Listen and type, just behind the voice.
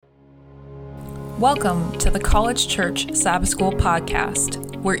Welcome to the College Church Sabbath School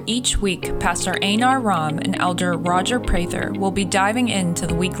podcast, where each week Pastor Einar and Elder Roger Prather will be diving into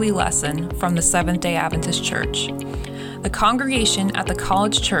the weekly lesson from the Seventh-day Adventist Church. The congregation at the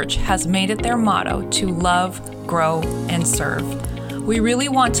College Church has made it their motto to love, grow, and serve. We really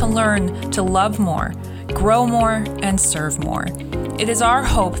want to learn to love more, grow more, and serve more. It is our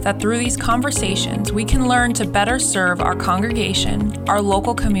hope that through these conversations, we can learn to better serve our congregation, our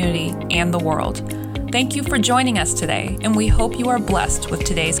local community, and the world. Thank you for joining us today, and we hope you are blessed with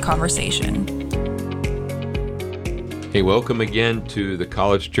today's conversation. Hey, welcome again to the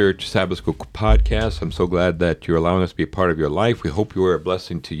College Church Sabbath School podcast. I'm so glad that you're allowing us to be a part of your life. We hope you are a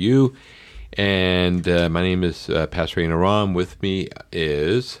blessing to you. And my name is Pastor Einar. With me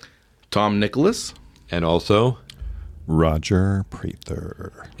is Tom Nicholas. And also Roger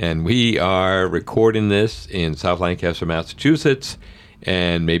Prather. And we are recording this in South Lancaster, Massachusetts.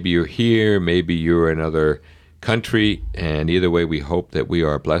 And maybe you're here, maybe you're in another country. And either way, we hope that we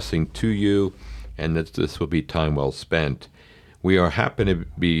are a blessing to you and that this will be time well spent. We are happy to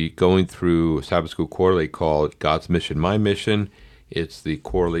be going through a Sabbath School Quarterly called God's Mission, My Mission. It's the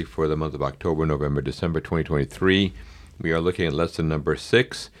quarterly for the month of October, November, December 2023. We are looking at lesson number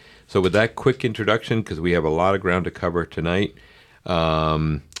 6. So with that quick introduction, because we have a lot of ground to cover tonight,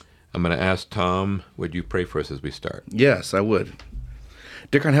 I'm going to ask Tom, would you pray for us as we start? Yes, I would.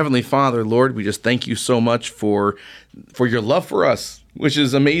 Dear God, Heavenly Father, Lord, we just thank you so much for your love for us, which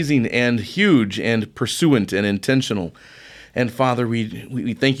is amazing and huge and pursuant and intentional. And Father,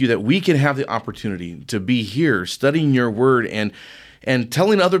 we thank you that we can have the opportunity to be here studying your word and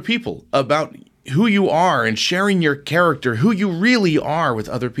telling other people about who you are and sharing your character, who you really are with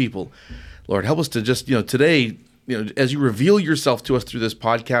other people. Lord, help us to just, today, as you reveal yourself to us through this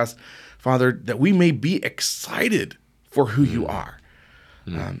podcast, Father, that we may be excited for who you are.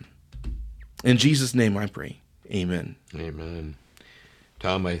 In Jesus' name I pray. Amen. Amen.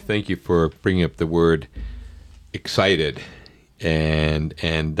 Tom, I thank you for bringing up the word excited. And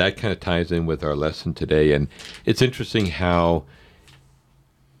that kind of ties in with our lesson today. And it's interesting how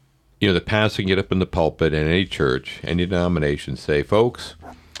the pastor can get up in the pulpit in any church, any denomination, say, folks,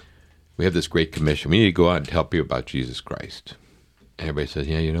 we have this great commission. We need to go out and tell people about Jesus Christ. And everybody says,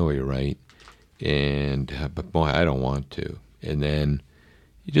 yeah, you're right. But boy, I don't want to. And then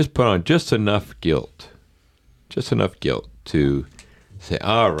you just put on just enough guilt to say,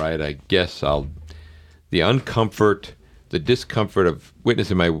 all right, I guess the discomfort of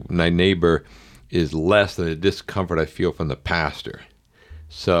witnessing my neighbor is less than the discomfort I feel from the pastor.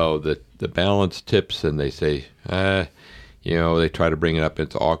 So the balance tips, and they say, they try to bring it up.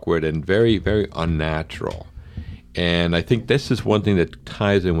 It's awkward and very, very unnatural. And I think this is one thing that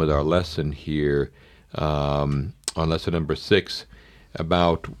ties in with our lesson here on lesson number 6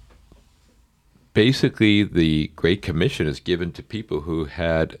 about basically the Great Commission is given to people who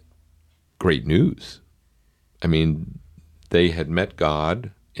had great news. I mean, they had met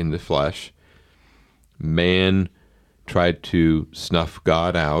God in the flesh. Man tried to snuff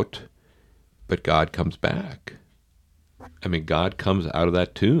God out, but God comes back. I mean, God comes out of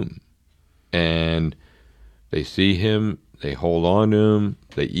that tomb, and they see him, they hold on to him,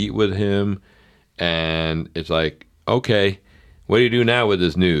 they eat with him, and it's like, okay, what do you do now with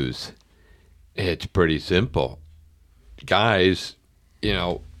this news? It's pretty simple. Guys,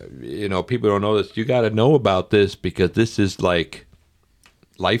 people don't know this. You got to know about this because this is like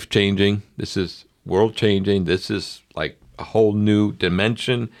life-changing. This is world-changing. This is like a whole new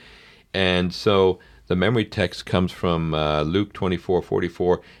dimension. And so the memory text comes from Luke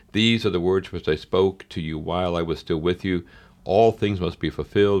 24:44. These are the words which I spoke to you while I was still with you. All things must be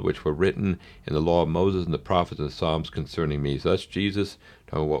fulfilled, which were written in the law of Moses and the prophets and the Psalms concerning me. So that's Jesus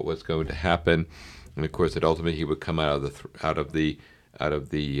talking about what was going to happen. And of course, that ultimately he would come out of the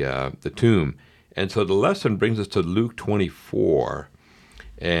tomb. And so the lesson brings us to Luke 24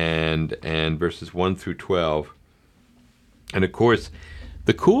 and verses 1 through 12. And of course,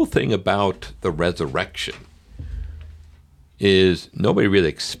 the cool thing about the resurrection is nobody really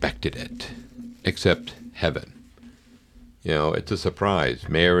expected it except heaven. It's a surprise.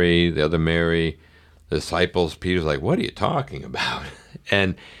 Mary, the other Mary, the disciples, Peter's like, what are you talking about?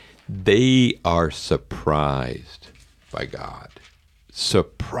 And they are surprised by God.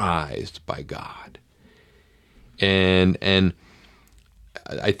 Surprised by God. And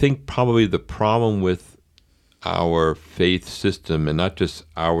I think probably the problem with our faith system, and not just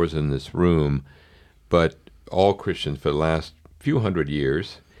ours in this room, but all Christians for the last few hundred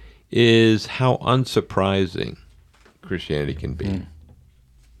years, is how unsurprising Christianity can be.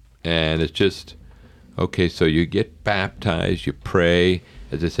 And it's just, okay, so you get baptized, you pray,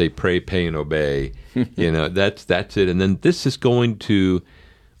 as they say, pray, pay, and obey. That's it. And then this is going to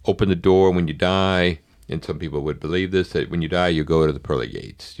open the door when you die. And some people would believe this, that when you die, you go to the pearly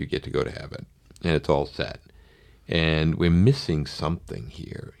gates. You get to go to heaven. And it's all set. And we're missing something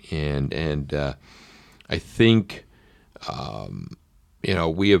here. And I think,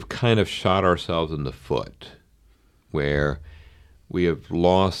 we have kind of shot ourselves in the foot where we have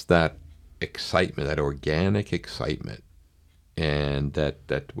lost that excitement, that organic excitement. And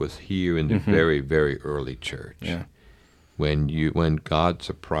that was here in the very, very early church. Yeah. When God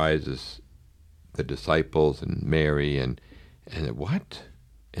surprises the disciples and Mary and what?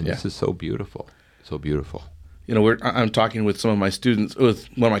 And this is so beautiful. So beautiful. I'm talking with some of my students, with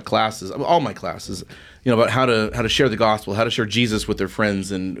one of my classes, all my classes, about how to share the gospel, how to share Jesus with their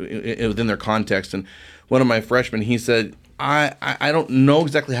friends and within their context. And one of my freshmen, he said, I don't know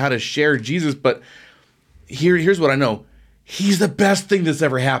exactly how to share Jesus, but here's what I know. He's the best thing that's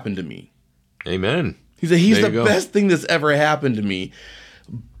ever happened to me. Amen. He said, he's the best thing that's ever happened to me.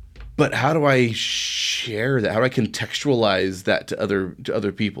 But how do I share that? How do I contextualize that to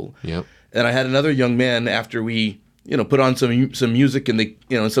other people? Yep. And I had another young man after we, put on some music and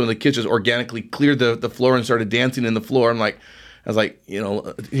some of the kids just organically cleared the floor and started dancing in the floor. I was like,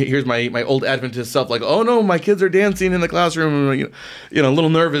 here's my old Adventist self, like, oh no, my kids are dancing in the classroom, a little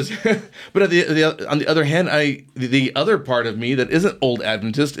nervous. But on the other hand, the other part of me that isn't old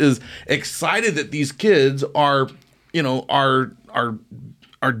Adventist is excited that these kids are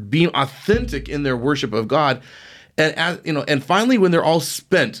being authentic in their worship of God. And finally, when they're all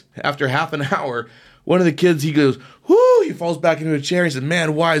spent after half an hour, one of the kids, he goes, whoo, he falls back into a chair. He said,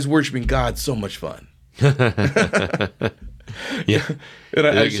 man, why is worshiping God so much fun? Yeah. And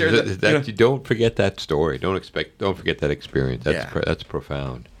I shared that. You don't forget that story. Don't forget that experience. That's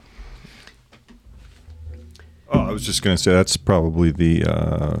profound. Oh, I was just going to say that's probably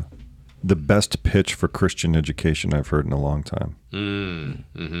the best pitch for Christian education I've heard in a long time.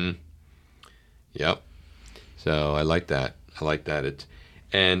 Mm-hmm. Yep. So I like that. It's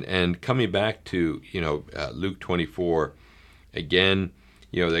and coming back to Luke 24, again,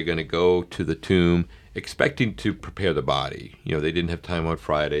 they're going to go to the tomb expecting to prepare the body. They didn't have time on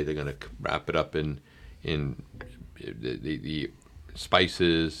Friday. They're going to wrap it up in the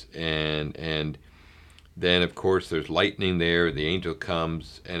spices and then of course there's lightning there. The angel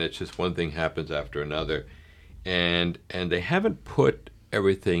comes and it's just one thing happens after another, and they haven't put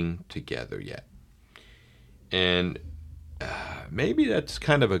everything together yet. And maybe that's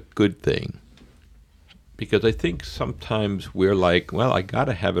kind of a good thing, because I think sometimes we're like, well, I got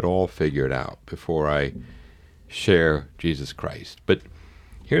to have it all figured out before I share Jesus Christ. But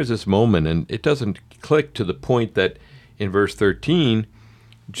here's this moment, and it doesn't click to the point that in verse 13,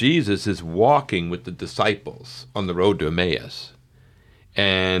 Jesus is walking with the disciples on the road to Emmaus.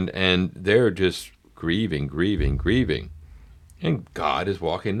 And they're just grieving. And God is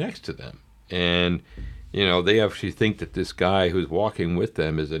walking next to them. And they actually think that this guy who's walking with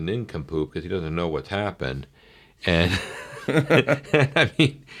them is a nincompoop because he doesn't know what's happened. And I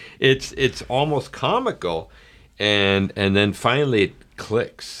mean, it's almost comical. And then finally it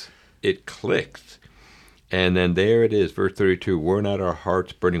clicks. And then there it is, verse 32, were not our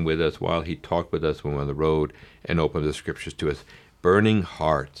hearts burning with us while he talked with us when we were on the road and opened the scriptures to us? Burning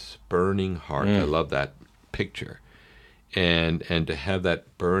hearts. I love that picture. And to have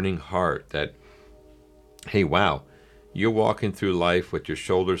that burning heart that, hey, wow, you're walking through life with your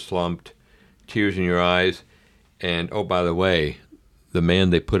shoulders slumped, tears in your eyes, and, oh, by the way, the man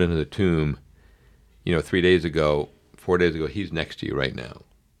they put into the tomb, 4 days ago, he's next to you right now.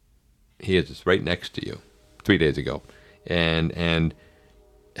 He is just right next to you 3 days ago. And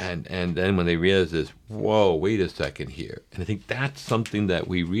then when they realize this, whoa, wait a second here. And I think that's something that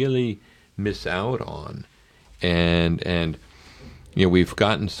we really miss out on. And we've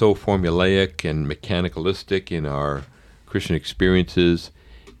gotten so formulaic and mechanicalistic in our Christian experiences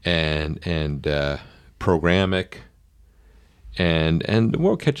and programmatic, and the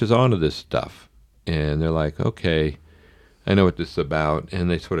world catches on to this stuff, and they're like, okay, I know what this is about,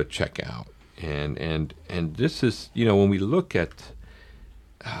 and they sort of check out. And this is, when we look at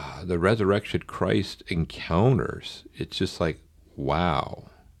the resurrected Christ encounters, it's just like, wow.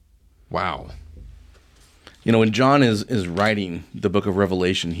 When John is writing the book of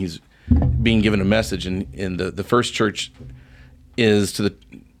Revelation, he's being given a message, and the first church is to the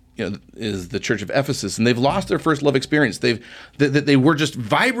is the church of Ephesus, and they've lost their first love experience. They were just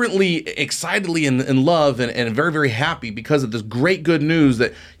vibrantly, excitedly in love and very, very happy because of this great good news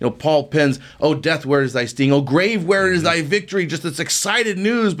that Paul pens. Oh, death, where is thy sting? Oh, grave, where is thy victory? Just this excited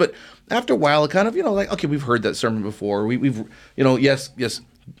news, but after a while, it kind of like, okay, we've heard that sermon before. We've yes.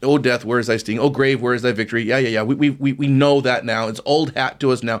 Oh, death, where is thy sting? Oh, grave, where is thy victory? Yeah. We know that now. It's old hat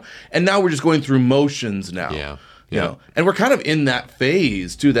to us now, and now we're just going through motions now. Yeah. And we're kind of in that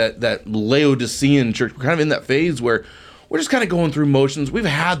phase too, that Laodicean church. We're kind of in that phase where we're just kind of going through motions. We've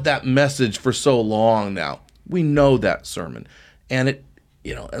had that message for so long now. We know that sermon, and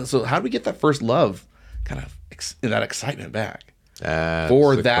and so how do we get that first love, kind of that excitement back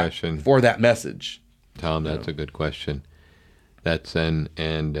for that message? Tom, that's a good question. That's and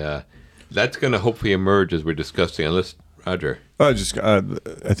that's going to hopefully emerge as we're discussing. Unless Roger, I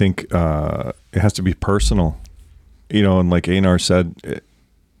think it has to be personal. And like Einar said,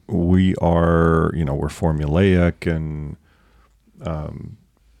 we are, we're formulaic and,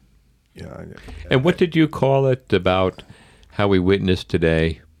 And what did you call it about how we witness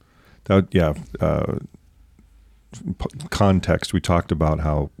today? Context. We talked about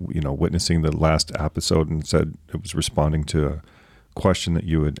how, witnessing the last episode and said it was responding to a question that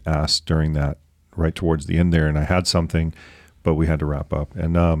you had asked during that right towards the end there. And I had something, but we had to wrap up.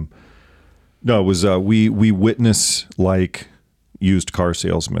 And, no, it was we witness like used car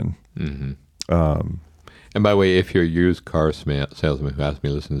salesmen. Mm-hmm. And by the way, if you're a used car salesman who asked me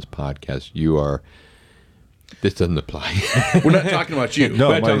to listen to this podcast, this doesn't apply. We're not talking about you.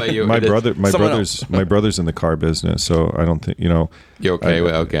 No, my brother's in the car business, so I don't think You're okay.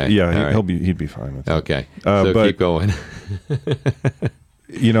 Okay. Yeah, he'd be fine with it. Okay. So keep going.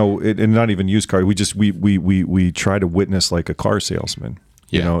 And not even used car. We try to witness like a car salesman.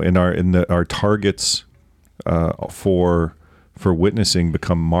 Our targets for witnessing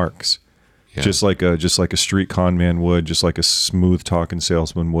become marks, just like a street con man would, just like a smooth talking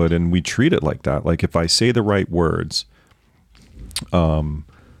salesman would, and we treat it like that. Like if I say the right words, then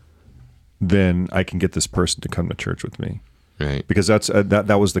I can get this person to come to church with me, right? Because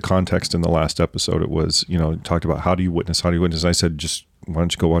that was the context in the last episode. It was talked about how do you witness? I said, just why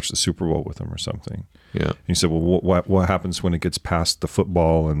don't you go watch the Super Bowl with them or something. Yeah. And he said, well, what happens when it gets past the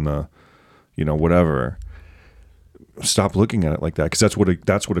football and the, whatever? Stop looking at it like that, because that's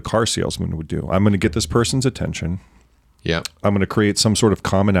what a car salesman would do. I'm going to get this person's attention. Yeah. I'm going to create some sort of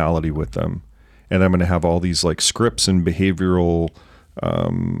commonality with them, and I'm going to have all these like scripts and behavioral,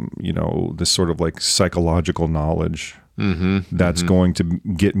 this sort of like psychological knowledge that's going to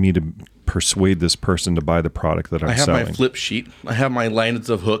get me to persuade this person to buy the product that I'm selling. I have my flip sheet. I have my lines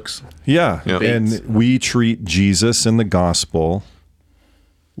of hooks. Yeah. And we treat Jesus and the gospel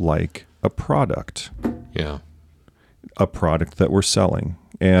like a product. Yeah. A product that we're selling.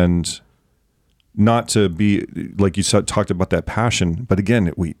 And not to be, like you said, talked about that passion, but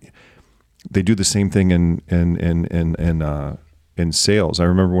again, they do the same thing in sales. I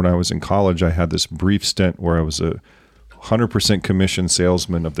remember when I was in college, I had this brief stint where I was a 100% commission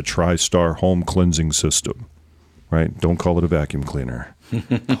salesman of the TriStar home cleansing system, right? Don't call it a vacuum cleaner.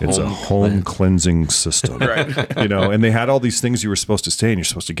 It's a home cleansing system, right? And they had all these things you were supposed to say, and you're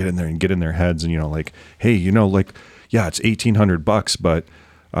supposed to get in there and get in their heads, and like, hey, it's $1,800, but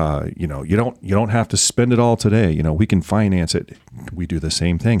you don't have to spend it all today. We can finance it. We do the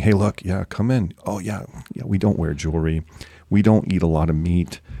same thing. Hey, look, come in. Oh yeah, we don't wear jewelry. We don't eat a lot of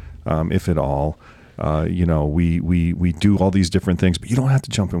meat, if at all. We do all these different things, but you don't have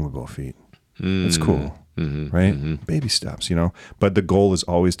to jump in with both feet. It's cool, right? Baby steps, But the goal is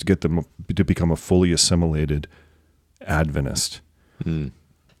always to get them to become a fully assimilated Adventist.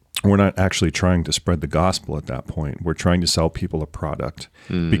 We're not actually trying to spread the gospel at that point. We're trying to sell people a product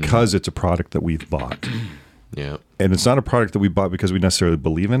because it's a product that we've bought. Yeah. And it's not a product that we bought because we necessarily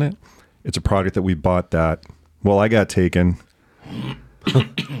believe in it. It's a product that we bought that, I got taken.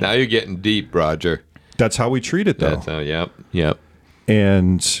 Now you're getting deep, Roger. That's how we treat it, though. Yep.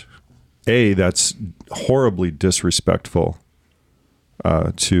 And that's horribly disrespectful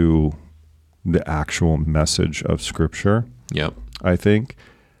to the actual message of Scripture. Yep. I think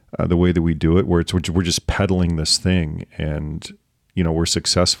the way that we do it, where we're just peddling this thing, and we're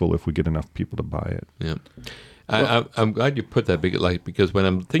successful if we get enough people to buy it. Yeah. I'm glad you put that because when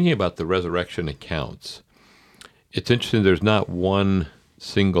I'm thinking about the resurrection accounts, it's interesting. There's not one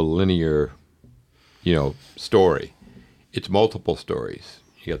single linear, story. It's multiple stories.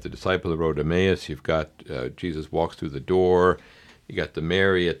 You got the disciple of the road to Emmaus. You've got Jesus walks through the door. You got the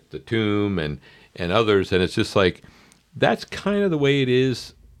Mary at the tomb and others. And it's just like, that's kind of the way it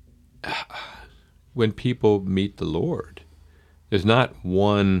is when people meet the Lord. There's not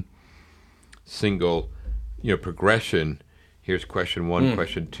one single, progression. Here's question 1,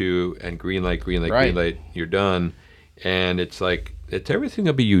 question 2, and green light, green light, Right. green light. You're done, and it's like everything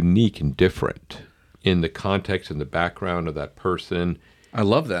will be unique and different in the context and the background of that person. I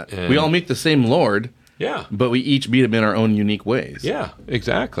love that. And- we all meet the same Lord, Yeah, but we each meet him in our own unique ways. yeah,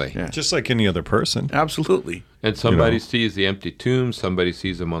 exactly. Yeah. Just like any other person. Absolutely. And somebody sees the empty tomb, somebody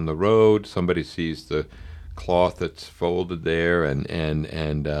sees him on the road, somebody sees the cloth that's folded there, and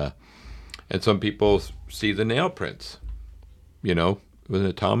some people see the nail prints. Wasn't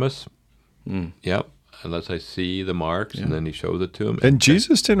it Thomas? Yep. Unless I see the marks, and then he shows it to him. And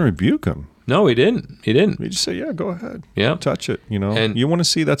Jesus didn't rebuke him. No, he didn't. He didn't. He just said, yeah, go ahead. Yeah. Touch it. And- you want to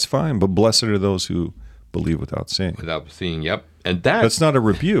see, that's fine. But blessed are those who believe without seeing. Without seeing, yep. And That's not a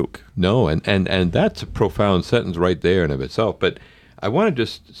rebuke. No, and that's a profound sentence right there in of itself. But I want to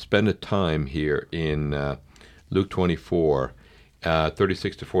just spend a time here in Luke 24,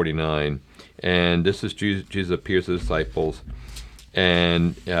 36 to 49. And this is Jesus appears to the disciples.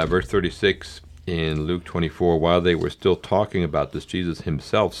 And verse 36 in Luke 24, while they were still talking about this, Jesus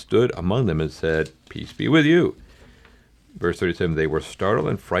himself stood among them and said, "Peace be with you." Verse 37, they were startled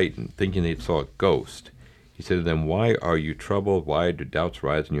and frightened, thinking they saw a ghost. He said to them, "Why are you troubled? Why do doubts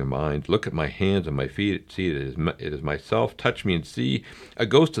rise in your minds? Look at my hands and my feet. See, it is myself. Touch me and see. A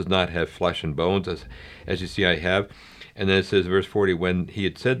ghost does not have flesh and bones, as you see I have." And then it says, verse 40, when he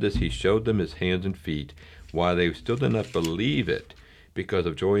had said this, he showed them his hands and feet. While they still did not believe it, because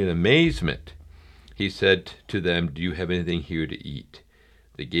of joy and amazement, he said to them, "Do you have anything here to eat?"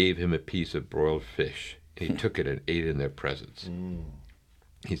 They gave him a piece of broiled fish, and he took it and ate it in their presence.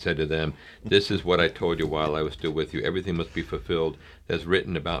 He said to them, "This is what I told you while I was still with you. Everything must be fulfilled that's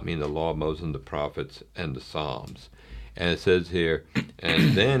written about me in the law of Moses and the prophets and the Psalms." And it says here,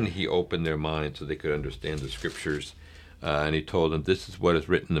 and then he opened their minds so they could understand the scriptures. And he told them, "This is what is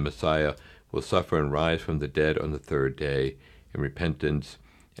written, the Messiah will suffer and rise from the dead on the third day, and repentance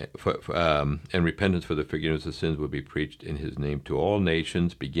for the forgiveness of sins will be preached in his name to all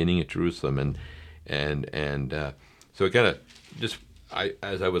nations, beginning at Jerusalem." So it kind of just,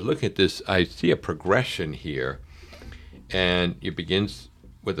 as I was looking at this, I see a progression here, and it begins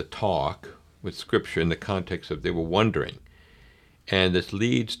with a talk with Scripture in the context of they were wondering, and this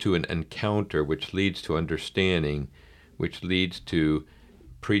leads to an encounter, which leads to understanding, which leads to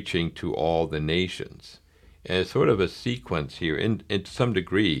preaching to all the nations. And it's sort of a sequence here in some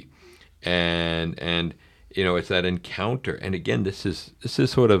degree, and it's that encounter. And again, this is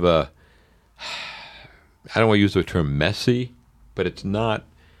sort of a, I don't want to use the term messy, but it's not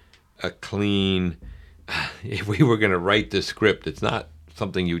a clean. If we were going to write this script, it's not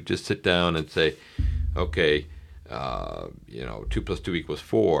something you just sit down and say, okay, 2 + 2 =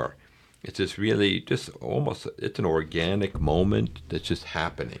 4. It's just really just almost, it's an organic moment that's just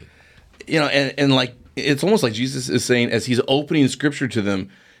happening. And like, it's almost like Jesus is saying, as he's opening scripture to them,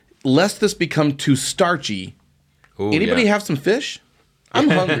 lest this become too starchy. Ooh, Anybody yeah. have some fish? I'm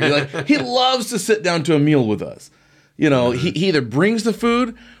hungry. Like, he loves to sit down to a meal with us. He either brings the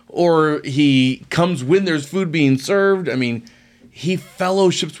food or he comes when there's food being served. I mean, he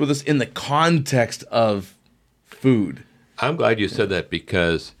fellowships with us in the context of food. I'm glad you said that,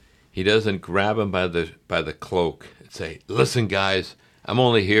 because he doesn't grab him by the cloak and say, "Listen, guys, I'm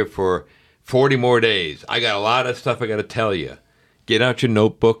only here for 40 more days. I got a lot of stuff I got to tell you. Get out your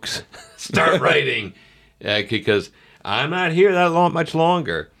notebooks, start writing, because I'm not here that much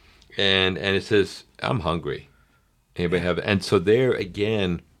longer." And it says, "I'm hungry." Anybody have? And so there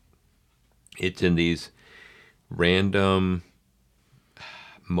again, it's in these random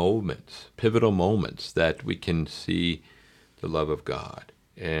moments, pivotal moments, that we can see the love of God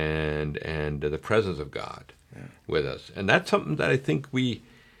and the presence of God with us. And that's something that I think we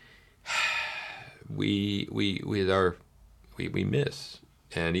miss.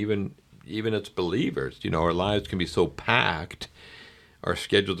 And even as believers, our lives can be so packed, our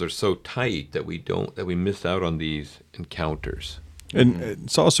schedules are so tight that we miss out on these encounters. And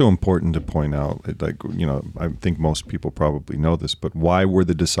it's also important to point out, I think most people probably know this, but why were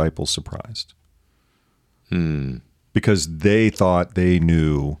the disciples surprised? Because they thought they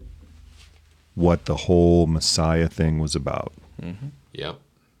knew what the whole Messiah thing was about. Mm-hmm. Yeah.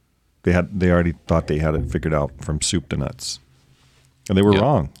 They already thought they had it figured out from soup to nuts. And they were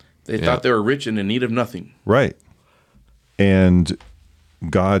wrong. They thought they were rich and in need of nothing. Right. And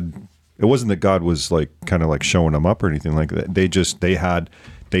God, it wasn't that God was kind of showing them up or anything like that. They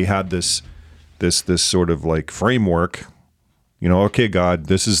had this sort of framework, okay, God,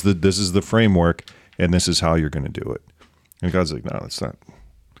 this is the framework, and this is how you're going to do it. And God's like, no, it's not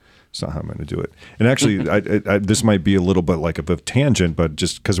how I'm going to do it. And actually, I this might be a little bit like a tangent, but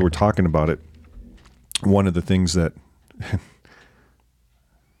just because we're talking about it, one of the things that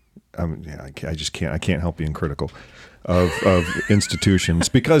I can't help being critical of institutions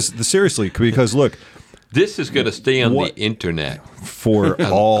because look, this is going to stay on the internet for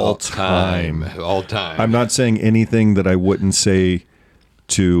all time. All time. I'm not saying anything that I wouldn't say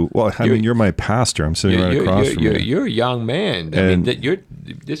to. Well, I mean, you're my pastor. I'm sitting right across from you. You're a young man. I mean,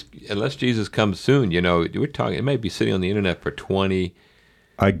 unless Jesus comes soon, we're talking. It might be sitting on the internet for 20.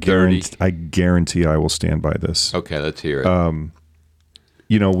 I guarantee I will stand by this. Okay, let's hear it.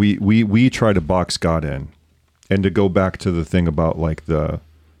 We try to box God in, and to go back to the thing about like the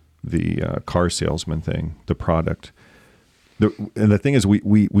car salesman thing, the product. And the thing is,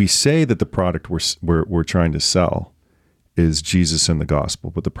 we say that the product we're trying to sell is Jesus and the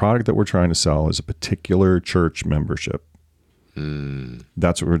gospel, but the product that we're trying to sell is a particular church membership.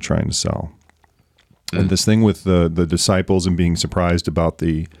 That's what we're trying to sell. And this thing with the disciples and being surprised about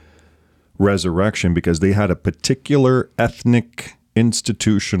the resurrection because they had a particular ethnic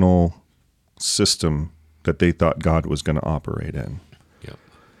institutional system that they thought God was going to operate in. Yeah.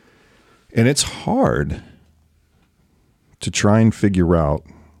 And it's hard to try and figure out.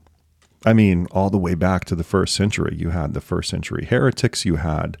 I mean, all the way back to the first century, you had the first century heretics, you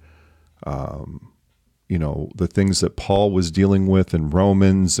had, the things that Paul was dealing with in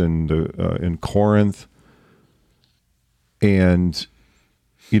Romans and in Corinth. And,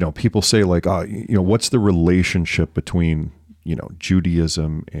 people say like, what's the relationship between,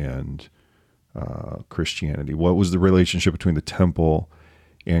 Judaism and Christianity? What was the relationship between the temple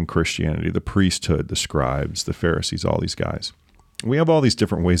and Christianity, the priesthood, the scribes, the Pharisees, all these guys? We have all these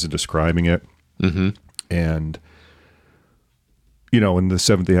different ways of describing it. Mm-hmm. And, in the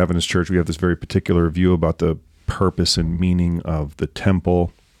Seventh-day Adventist Church, we have this very particular view about the purpose and meaning of the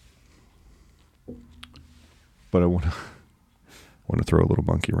temple. But I want to throw a little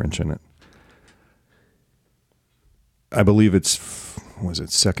monkey wrench in it. I believe it's, was it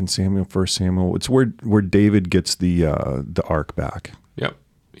 2 Samuel, 1 Samuel? It's where David gets the ark back. Yep.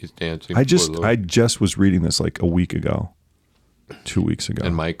 He's dancing. I just was reading this like a week ago. 2 weeks ago.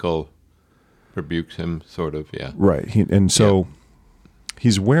 And Michael rebukes him, sort of, yeah. Right.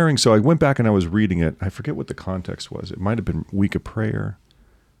 He's wearing, so I went back and I was reading it. I forget what the context was. It might have been Week of Prayer.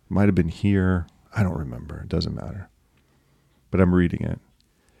 It might have been here. I don't remember. It doesn't matter. But I'm reading it.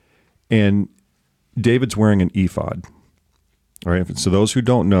 And David's wearing an ephod. All right. So those who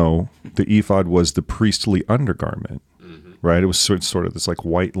don't know, the ephod was the priestly undergarment. Mm-hmm. Right. It was sort of this like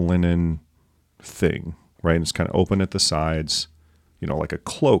white linen thing. Right. And it's kind of open at the sides. Like a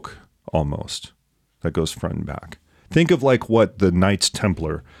cloak almost that goes front and back. Think of like what the Knights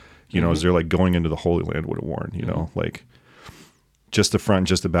Templar, as they're like going into the Holy Land would have worn, like just the front,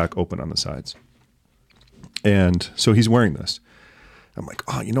 just the back open on the sides. And so he's wearing this. I'm like,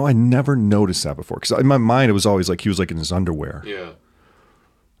 I never noticed that before. Because in my mind, it was always like he was like in his underwear. Yeah.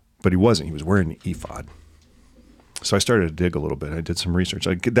 But he wasn't. He was wearing an ephod. So I started to dig a little bit. I did some research.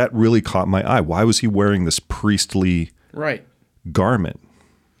 That really caught my eye. Why was he wearing this priestly garment?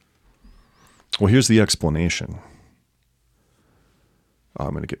 Well, here's the explanation.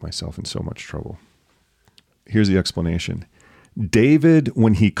 I'm going to get myself in so much trouble. Here's the explanation. David,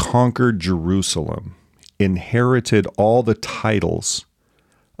 when he conquered Jerusalem, inherited all the titles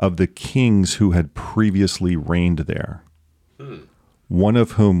of the kings who had previously reigned there. One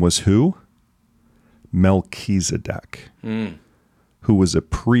of whom was who? Melchizedek, who was a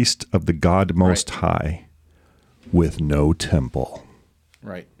priest of the God Most High with no temple.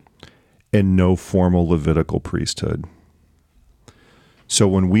 Right. And no formal Levitical priesthood. So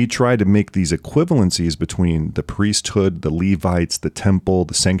when we try to make these equivalencies between the priesthood, the Levites, the temple,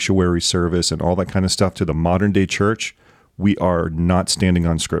 the sanctuary service, and all that kind of stuff to the modern day church, we are not standing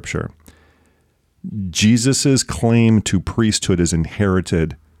on Scripture. Jesus's claim to priesthood is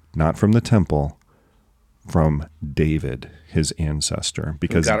inherited not from the temple, from David, his ancestor,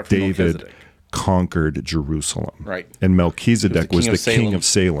 because David conquered Jerusalem. Right. And Melchizedek was the king of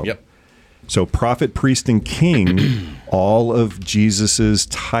Salem. Yep. So prophet, priest, and king, all of Jesus's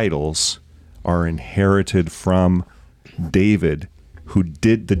titles are inherited from David,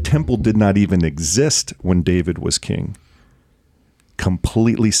 the temple did not even exist when David was king.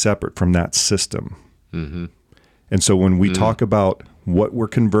 Completely separate from that system. Mm-hmm. And so when we talk about what we're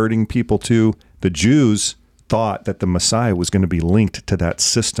converting people to, the Jews thought that the Messiah was going to be linked to that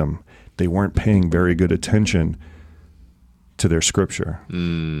system. They weren't paying very good attention to their scripture.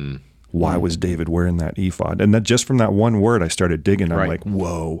 Why was David wearing that ephod? And that just from that one word, I started digging. I'm like,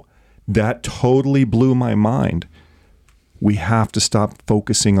 whoa, that totally blew my mind. We have to stop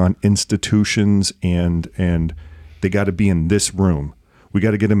focusing on institutions and they got to be in this room. We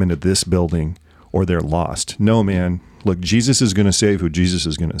got to get them into this building or they're lost. No, man. Look, Jesus is going to save who Jesus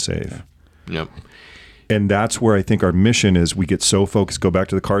is going to save. Yep. And that's where I think our mission is. We get so focused. Go back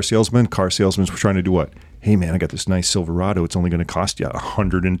to the car salesman. Car salesman's trying to do what? Hey, man, I got this nice Silverado. It's only going to cost you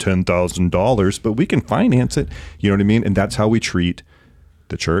 $110,000, but we can finance it. You know what I mean? And that's how we treat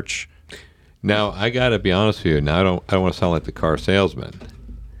the church. Now, I got to be honest with you. Now, I don't want to sound like the car salesman.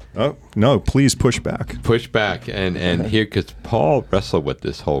 Oh, no, please push back. Push back. And here, because Paul wrestled with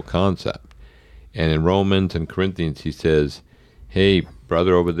this whole concept. And in Romans and Corinthians, he says, hey,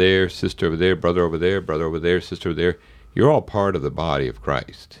 brother over there, sister over there, brother over there, brother over there, sister over there. You're all part of the body of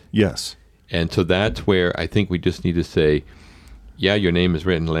Christ. Yes. And so that's where I think we just need to say, yeah, your name is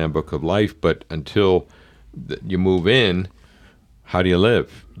written in the Lamb Book of Life, but until you move in, how do you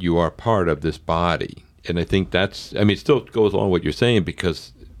live? You are part of this body. And I think that's, it still goes along with what you're saying,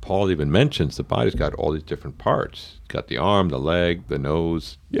 because Paul even mentions the body's got all these different parts. It's got the arm, the leg, the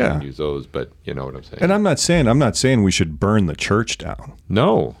nose. Yeah. You can use those, but you know what I'm saying. And I'm not saying we should burn the church down.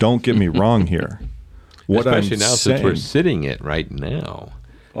 No. Don't get me wrong here. Especially now since we're sitting it right now.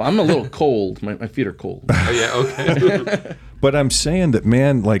 Well, I'm a little cold. My feet are cold. Oh, yeah, okay. But I'm saying that,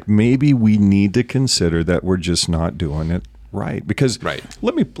 man, like maybe we need to consider that we're just not doing it right. Because right.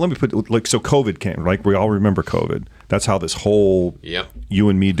 let me put it, like, so COVID came, like we all remember COVID. That's how this whole you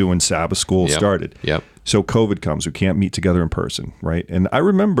and me doing Sabbath school started. Yep. So COVID comes, we can't meet together in person, right? And I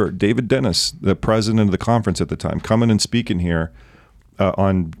remember David Dennis, the president of the conference at the time, coming and speaking here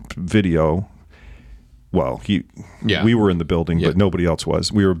on video. Well, we were in the building, but nobody else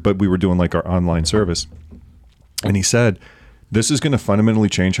was. We were doing like our online service. And he said, this is going to fundamentally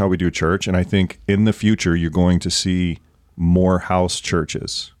change how we do church. And I think in the future, you're going to see more house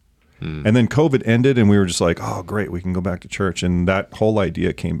churches. And then COVID ended and we were just like, oh, great, we can go back to church. And that whole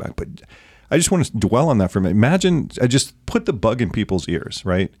idea came back. But I just want to dwell on that for a minute. Imagine, I just put the bug in people's ears,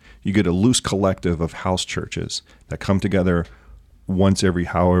 right? You get a loose collective of house churches that come together once every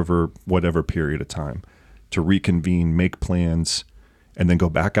whatever period of time to reconvene, make plans, and then go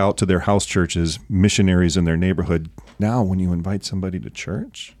back out to their house churches, missionaries in their neighborhood. Now, when you invite somebody to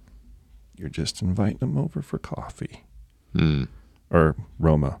church, you're just inviting them over for coffee or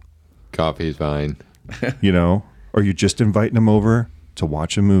Roma. Coffee's fine. Or you're just inviting them over to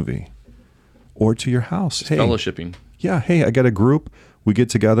watch a movie or to your house. Hey, fellowshipping. Yeah. Hey, I got a group. We get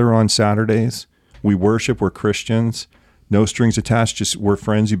together on Saturdays. We worship. We're Christians. No strings attached. Just we're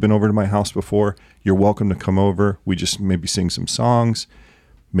friends. You've been over to my house before. You're welcome to come over. We just maybe sing some songs,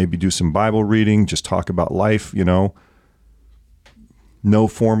 maybe do some Bible reading, just talk about life, No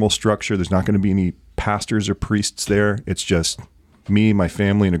formal structure. There's not going to be any pastors or priests there. It's just me, my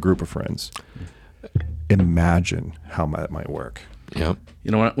family, and a group of friends. Imagine how that might work. Yep.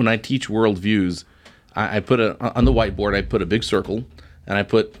 When I teach worldviews, I put on the whiteboard, I put a big circle, and I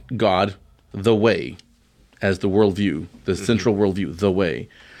put God, the way, as the worldview, the central worldview, the way.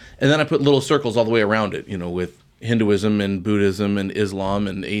 And then I put little circles all the way around it, with Hinduism and Buddhism and Islam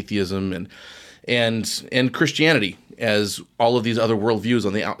and atheism and Christianity as all of these other worldviews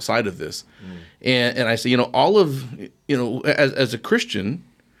on the outside of this. And I say, all of, as a Christian,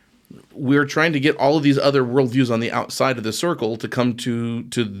 we're trying to get all of these other worldviews on the outside of the circle to come to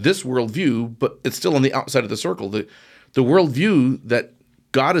this worldview, but it's still on the outside of the circle. The worldview that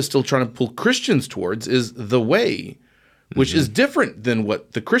God is still trying to pull Christians towards is the way, which is different than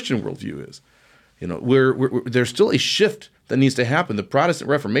what the Christian worldview is. There's still a shift that needs to happen. The Protestant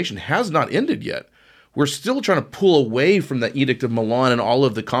Reformation has not ended yet. We're still trying to pull away from the Edict of Milan and all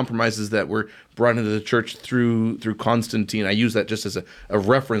of the compromises that were brought into the church through Constantine. I use that just as a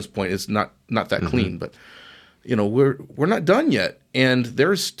reference point. It's not that clean, but we're not done yet, and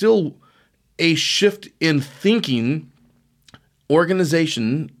there's still a shift in thinking,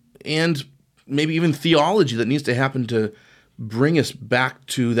 organization, and maybe even theology that needs to happen to bring us back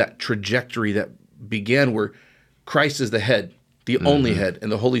to that trajectory that began where Christ is the head, the only head,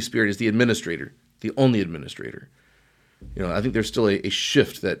 and the Holy Spirit is the administrator, the only administrator. I think there's still a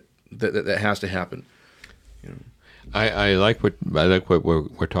shift that has to happen. I like what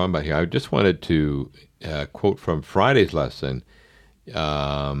we're talking about here. I just wanted to quote from Friday's lesson.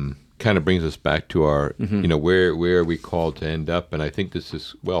 Kind of brings us back to our, where are we called to end up? And I think this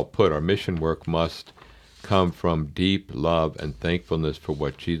is well put. Our mission work must come from deep love and thankfulness for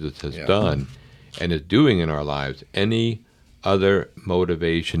what Jesus has done and is doing in our lives. Any other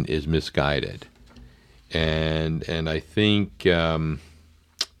motivation is misguided. And I think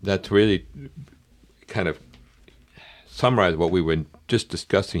that's really kind of summarized what we were just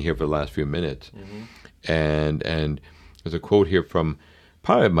discussing here for the last few minutes. And there's a quote here from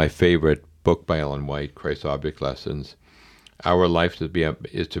probably my favorite book by Ellen White, Christ's Object Lessons. Our life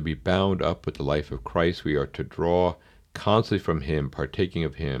is to be bound up with the life of Christ. We are to draw constantly from him, partaking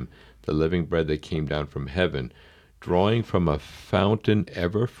of him, the living bread that came down from heaven, drawing from a fountain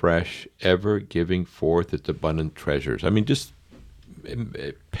ever fresh, ever giving forth its abundant treasures. I mean, just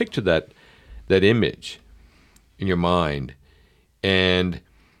picture that image in your mind. And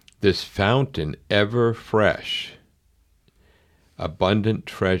this fountain, ever fresh, abundant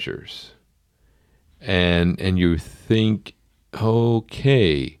treasures. And you think,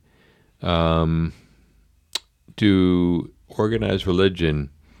 okay, do organized religion,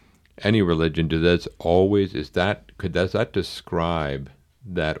 any religion, does that describe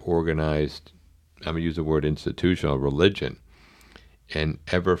that organized, I'm going to use the word institutional religion, and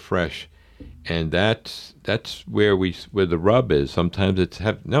ever fresh? And that's where the rub is. Sometimes it's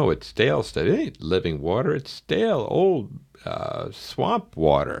stale stuff. It ain't living water. It's stale, old swamp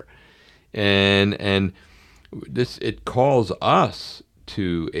water. And this, it calls us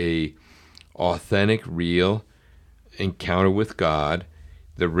to a authentic, real encounter with God,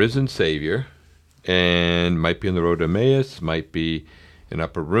 the risen Savior, and might be on the road to Emmaus, might be an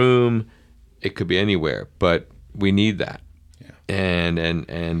upper room, it could be anywhere, but we need that. Yeah.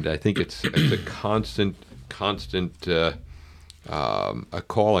 And I think it's a constant a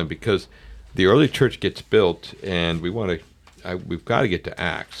calling, because the early church gets built, and we've got to get to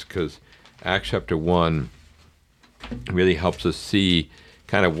Acts, because Acts chapter 1 really helps us see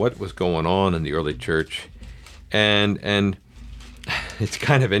kind of what was going on in the early church. And it's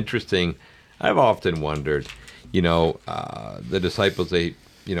kind of interesting. I've often wondered, the disciples, we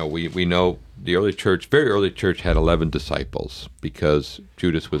know the early church, very early church, had 11 disciples because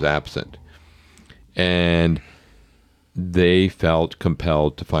Judas was absent. And they felt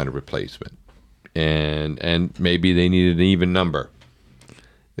compelled to find a replacement. And maybe they needed an even number.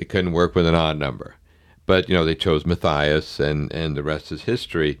 They couldn't work with an odd number. But, they chose Matthias, and the rest is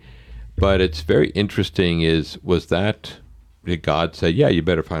history. But it's very interesting did God say, yeah, you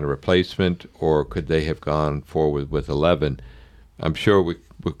better find a replacement, or could they have gone forward with 11? I'm sure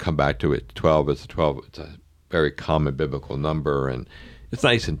we'll come back to it. 12 is 12. It's a very common biblical number, and it's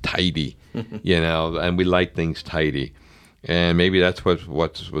nice and tidy, and we like things tidy. And maybe that's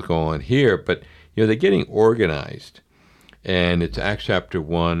what's going on here. But, they're getting organized. And it's Acts chapter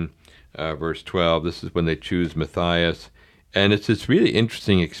 1, verse 12. This is when they choose Matthias. And it's this really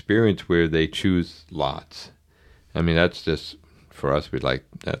interesting experience where they choose lots. I mean, that's just, for us, we'd like,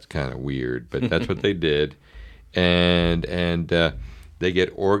 that's kind of weird, but that's what they did. And they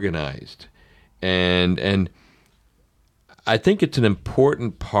get organized. And I think it's an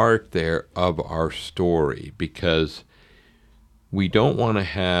important part there of our story, because we don't want to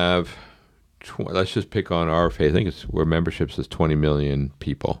have, let's just pick on our faith. I think it's where membership says 20 million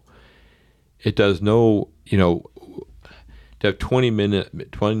people. It does to have 20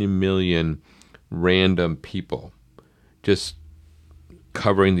 million random people just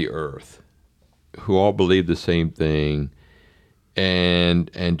covering the earth who all believe the same thing,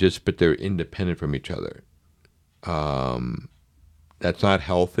 but they're independent from each other. That's not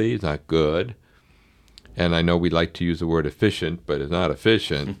healthy. It's not good. And I know we like to use the word efficient, but it's not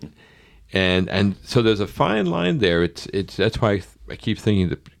efficient. and so there's a fine line there. It's that's why I keep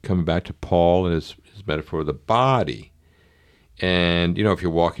thinking, coming back to Paul and his metaphor of the body. And, if you're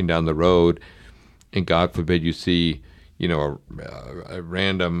walking down the road and God forbid you see, a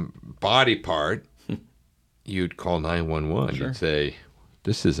random body part, you'd call 911. Sure. You'd say,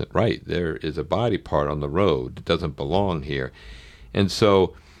 this isn't right. There is a body part on the road. It doesn't belong here. And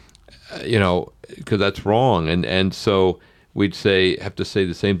so, because that's wrong. And so we'd have to say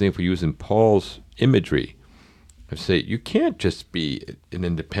the same thing if we're using Paul's imagery. I say, you can't just be an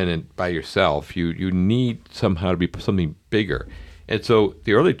independent by yourself. You need somehow to be something bigger. And so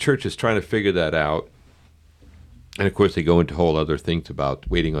the early church is trying to figure that out. And of course, they go into whole other things about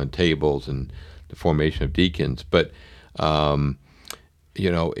waiting on tables and the formation of deacons. But,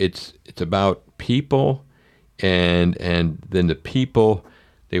 it's about people, and then the people,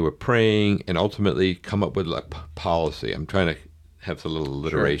 they were praying and ultimately come up with a policy. I'm trying to have a little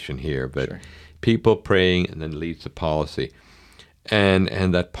alliteration here, but sure. People praying, and then leads to policy. And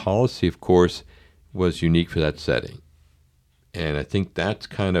that policy, of course, was unique for that setting. And I think that's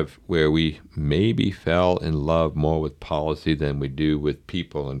kind of where we maybe fell in love more with policy than we do with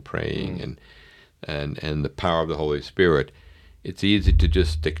people and praying and the power of the Holy Spirit. It's easy to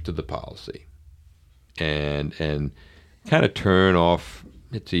just stick to the policy and kind of turn off.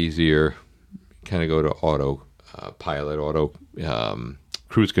 It's easier, kind of go to auto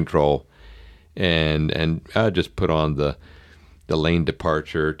cruise control, and just put on the lane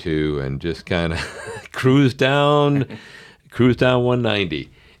departure too, and just kind of cruise down, cruise down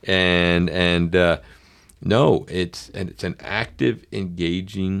 190, and no, it's an active,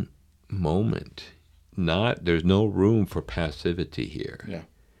 engaging moment. There's no room for passivity here. Yeah.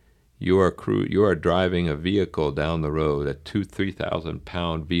 You are driving a vehicle down the road, a 3,000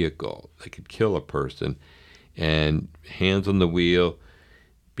 pound vehicle that could kill a person, and hands on the wheel,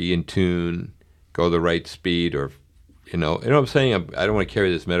 be in tune, go the right speed, or you know what I'm saying. I don't want to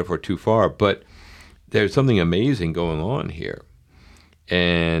carry this metaphor too far, but there's something amazing going on here,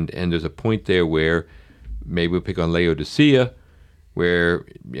 and there's a point there where maybe we'll pick on Laodicea, where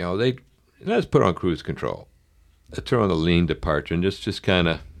let's put on cruise control, let's turn on the lean departure, and just kind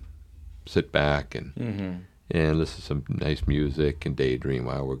of sit back and listen to some nice music and daydream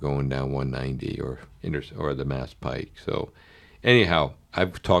while we're going down 190 or the Mass Pike. So anyhow,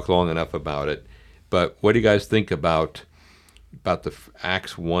 I've talked long enough about it, but what do you guys think about the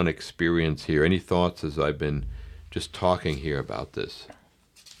Acts 1 experience here? Any thoughts as I've been just talking here about this?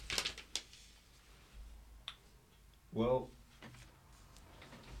 Well,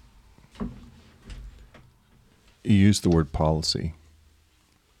 you used the word policy.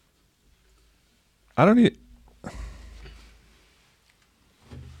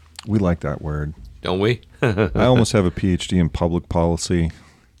 We like that word. Don't we? I almost have a PhD in public policy.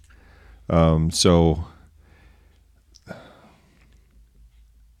 So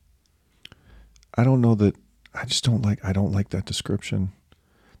I don't know that I don't like that description.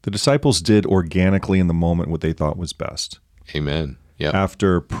 The disciples did organically in the moment what they thought was best. Amen. Yep.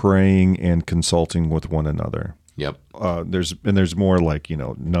 After praying and consulting with one another. Yep. There's more like,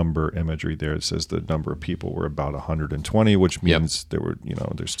 number imagery there. It says the number of people were about 120, which means there were,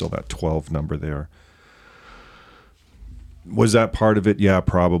 there's still that 12 number there. Was that part of it? Yeah,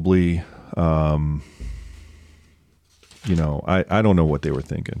 probably. I don't know what they were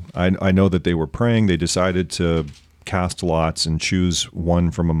thinking. I know that they were praying. They decided to cast lots and choose one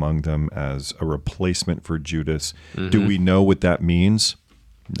from among them as a replacement for Judas. Mm-hmm. Do we know what that means?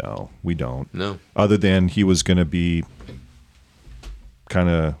 No, we don't. No. Other than he was going to be kind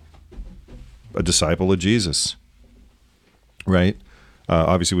of a disciple of Jesus, right?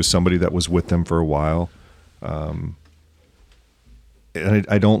 Obviously, was somebody that was with them for a while. And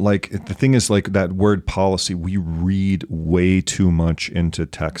I don't like the thing is like that word policy. We read way too much into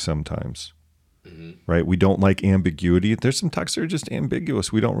text sometimes, right? We don't like ambiguity. There's some texts that are just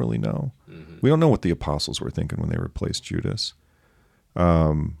ambiguous. We don't really know. Mm-hmm. We don't know what the apostles were thinking when they replaced Judas.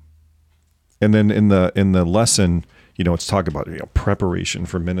 And then in the lesson, it's talk about preparation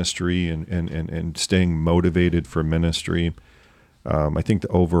for ministry and staying motivated for ministry. I think the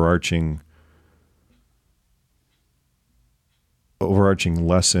overarching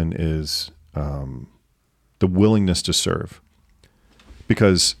lesson is the willingness to serve,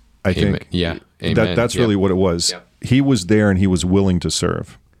 because I think that's really what it was. Yep. He was there and he was willing to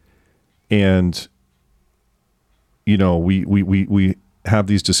serve, and we have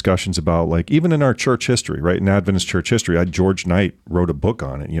these discussions about, like, even in our church history, right? In Adventist church history, George Knight wrote a book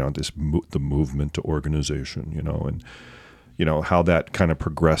on it, the movement to organization, and how that kind of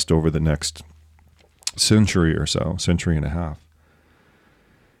progressed over the next century or so, century and a half.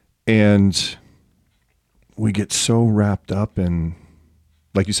 And we get so wrapped up in,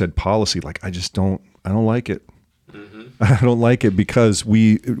 like you said, policy. Like, I don't like it. Mm-hmm. I don't like it because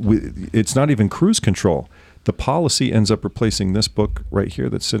it's not even cruise control. The policy ends up replacing this book right here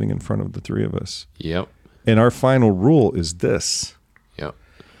that's sitting in front of the three of us. Yep. And our final rule is this. Yep.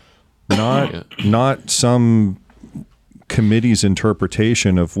 Not some committee's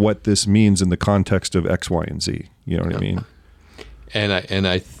interpretation of what this means in the context of X, Y, and Z. You know what I mean? And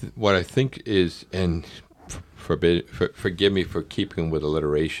what I think is, and forgive me for keeping with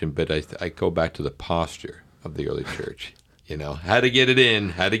alliteration, but I go back to the posture of the early church. How to get it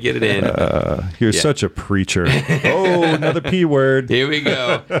in. You're such a preacher. Oh, another P word. Here we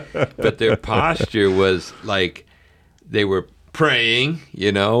go. But their posture was like they were praying,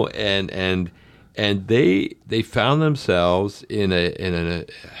 and they found themselves in a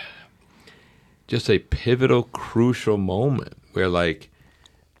just a pivotal, crucial moment where, like,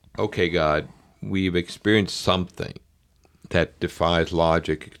 okay, God, we've experienced something that defies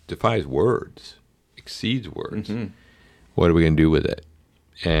logic, defies words, exceeds words. Mm-hmm. What are we going to do with it?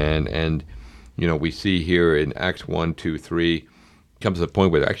 And we see here in Acts 1, 2, 3, comes to the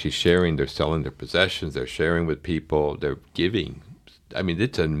point where they're actually sharing, they're selling their possessions, they're sharing with people, they're giving. I mean,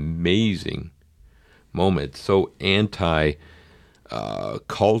 it's an amazing moment. It's so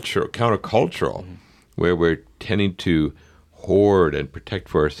countercultural, where we're tending to hoard and protect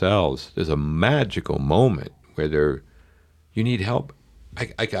for ourselves. There's a magical moment where you need help.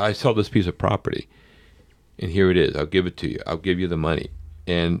 I sell this piece of property. and here it is. I'll give it to you. I'll give you the money.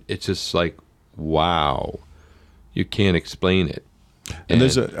 And it's just like, wow, you can't explain it. And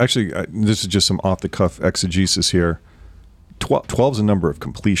there's this is just some off the cuff exegesis here. 12 is a number of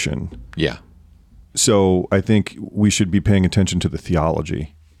completion. Yeah. So I think we should be paying attention to the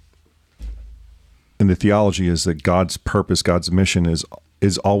theology. And the theology is that God's purpose, God's mission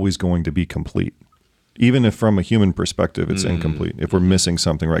is always going to be complete. Even if from a human perspective it's incomplete. If we're missing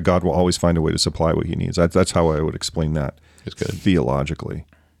something, right? God will always find a way to supply what he needs. That's how I would explain that theologically,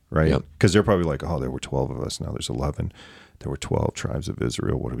 right? Because they're probably like, oh, there were 12 of us. Now there's 11. There were 12 tribes of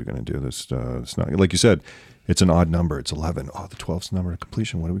Israel. What are we going to do? It's not, like you said, it's an odd number. It's 11. Oh, the 12th the number of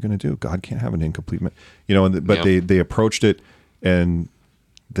completion. What are we going to do? God can't have an incomplete, but they approached it, and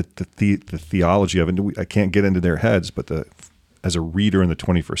the theology of it, I can't get into their heads, but as a reader in the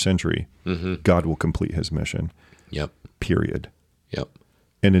 21st century, God will complete his mission. Yep. Period. Yep.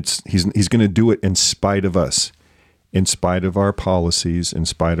 And he's going to do it in spite of us, in spite of our policies, in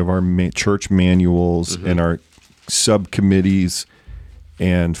spite of our church manuals and our subcommittees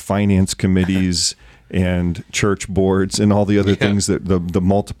and finance committees and church boards and all the other things that the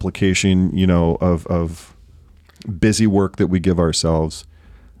multiplication, of busy work that we give ourselves.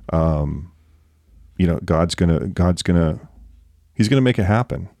 God's gonna he's gonna make it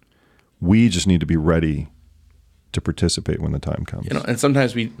happen. We just need to be ready to participate when the time comes. And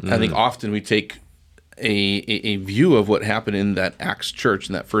sometimes I think often we take a view of what happened in that Acts church,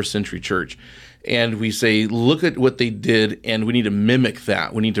 in that first century church, and we say, look at what they did, and we need to mimic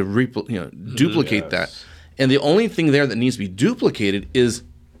that. We need to duplicate that. And the only thing there that needs to be duplicated is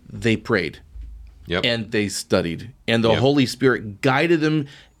they prayed. Yep. And they studied. And the Holy Spirit guided them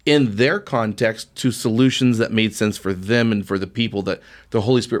in their context to solutions that made sense for them and for the people that the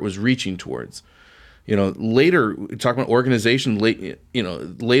Holy Spirit was reaching towards. Later, talking about organization,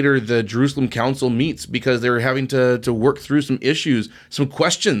 later the Jerusalem Council meets because they're having to work through some issues, some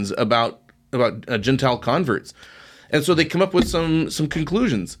questions about Gentile converts. And so they come up with some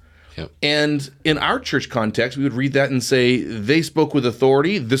conclusions. Yep. And in our church context, we would read that and say, they spoke with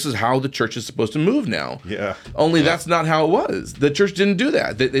authority. This is how the church is supposed to move now. Yeah. Only that's not how it was. The church didn't do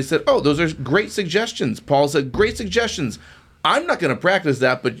that. They said, oh, those are great suggestions. Paul said, great suggestions. I'm not going to practice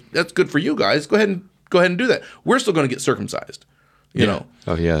that, but that's good for you guys. Go ahead and do that. We're still going to get circumcised. You know.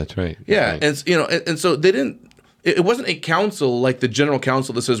 Oh yeah, that's right. Yeah, That's right. and so they didn't. It wasn't a council like the general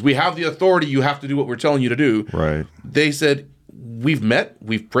council that says we have the authority. You have to do what we're telling you to do. Right. They said we've met,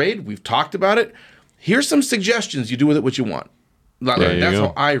 we've prayed, we've talked about it. Here's some suggestions. You do with it what you want. That's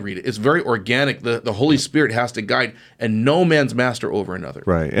how I read it. It's very organic. The Holy Spirit has to guide, and no man's master over another.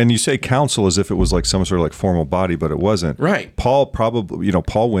 Right. And you say council as if it was like some sort of like formal body, but it wasn't. Right. Paul probably,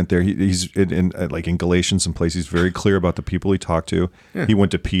 Paul went there. He's in Galatians and places, he's very clear about the people he talked to. Yeah. He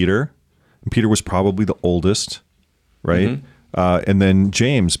went to Peter. And Peter was probably the oldest, right? And then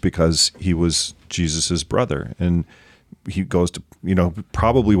James, because he was Jesus's brother. And he goes to,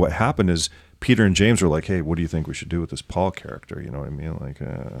 probably what happened is Peter and James were like, hey, what do you think we should do with this Paul character? You know what I mean? Like,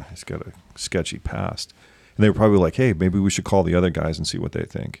 he's got a sketchy past. And they were probably like, hey, maybe we should call the other guys and see what they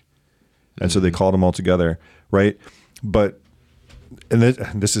think. And so they called them all together, right? But, and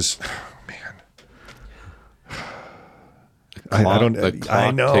this is, I know.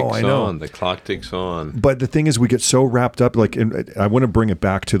 The clock ticks on. But the thing is, we get so wrapped up, and I want to bring it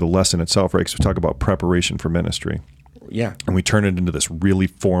back to the lesson itself, right? Because we talk about preparation for ministry. Yeah. And we turn it into this really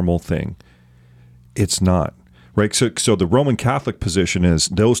formal thing. It's not, right? So the Roman Catholic position is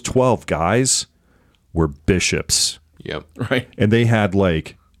those 12 guys were bishops. Yep. Right. And they had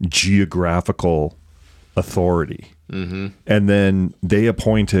like geographical authority. Mm-hmm. And then they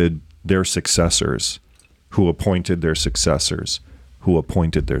appointed their successors, who appointed their successors, who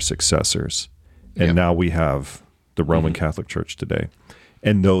appointed their successors. And now we have the Roman Catholic Church today.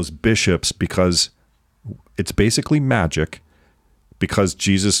 And those bishops, because it's basically magic, because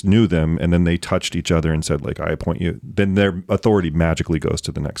Jesus knew them, and then they touched each other and said, like, I appoint you. Then their authority magically goes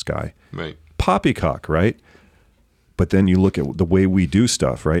to the next guy. Right. Poppycock, right? But then you look at the way we do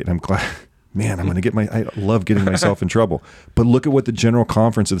stuff, right? And I'm glad, man, I love getting myself in trouble. But look at what the General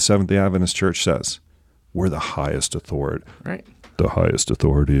Conference of the Seventh-day Adventist Church says. We're the highest authority. Right. The highest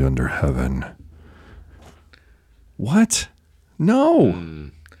authority under heaven. What?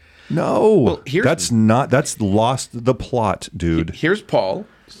 No. No, well, that's lost the plot, dude. Here's Paul.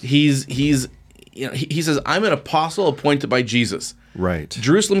 He says, I'm an apostle appointed by Jesus. Right.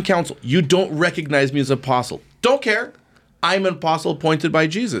 Jerusalem Council, you don't recognize me as an apostle. Don't care. I'm an apostle appointed by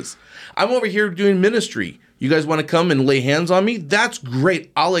Jesus. I'm over here doing ministry. You guys want to come and lay hands on me? That's great.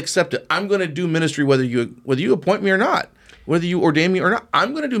 I'll accept it. I'm going to do ministry whether you appoint me or not, whether you ordain me or not.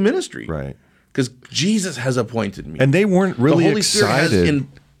 I'm going to do ministry. Right. because Jesus has appointed me. And they weren't really the Holy Spirit has excited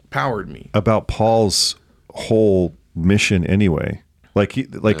empowered me. about Paul's whole mission anyway. Like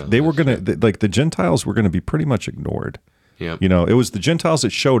they were going to, like the Gentiles were going to be pretty much ignored. Yeah. You know, it was the Gentiles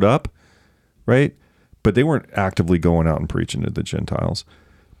that showed up, right? But they weren't actively going out and preaching to the Gentiles.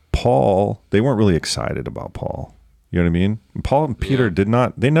 Paul, they weren't really excited about Paul. You know what I mean? And Paul and Peter did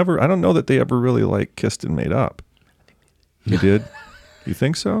not, they never, I don't know that they ever really like kissed and made up. You did? You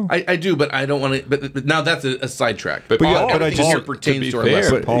think so? I do, but I don't want to. But now that's a sidetrack. But Paul, I everything here pertains to our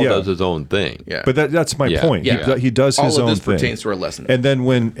lesson. Paul does his own thing. Yeah, But that's my point. Yeah. He does his own thing. All of this pertains to our lesson. And then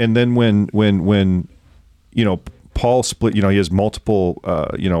when you know, Paul split, you know, he has multiple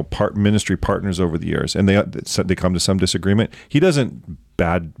ministry partners over the years, and they come to some disagreement. He doesn't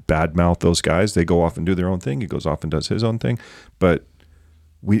bad mouth those guys. They go off and do their own thing. He goes off and does his own thing. But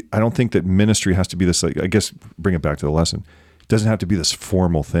I don't think that ministry has to be this, like, I guess bring it back to the lesson. It doesn't have to be this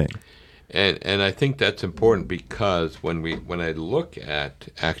formal thing. And I think that's important because when I look at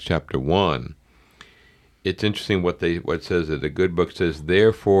Acts chapter 1, it's interesting what it says that the good book says,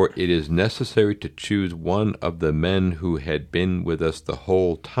 therefore it is necessary to choose one of the men who had been with us the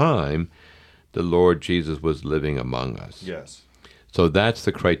whole time the Lord Jesus was living among us. Yes. So that's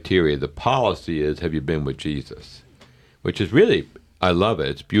the criteria. The policy is, have you been with Jesus? Which is really, I love it.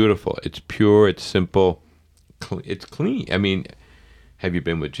 It's beautiful. It's pure. It's simple. It's clean. I mean, have you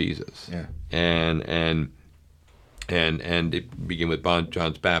been with Jesus? Yeah. And it began with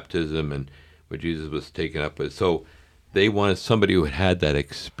John's baptism and where Jesus was taken up with. So they wanted somebody who had that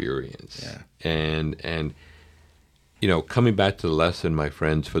experience. Yeah. And you know, coming back to the lesson, my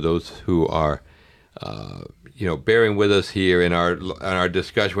friends, for those who are bearing with us here in our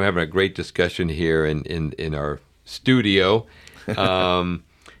discussion, we're having a great discussion here in our studio. To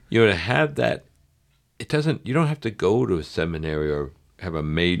have that, you don't have to go to a seminary or have a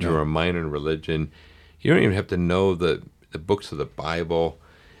major or minor in religion. You don't even have to know the books of the Bible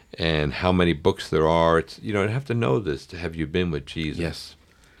and how many books there are. You don't have to know this to have you been with Jesus. Yes.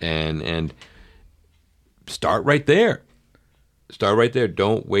 And start right there. Start right there.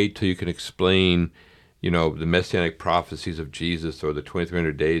 Don't wait till you can explain, the messianic prophecies of Jesus or the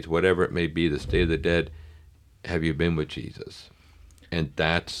 2300 days, whatever it may be, the state of the dead. Have you been with Jesus? And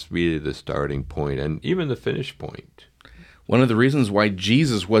that's really the starting point and even the finish point. One of the reasons why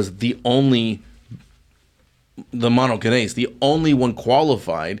Jesus was the monogenes, the only one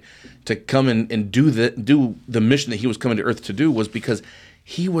qualified to come and do the mission that he was coming to earth to do, was because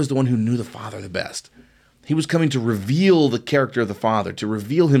he was the one who knew the Father the best. He was coming to reveal the character of the Father, to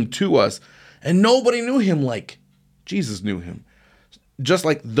reveal him to us, and nobody knew him like Jesus knew him. Just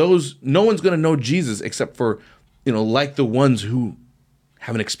like no one's going to know Jesus except for, like the ones who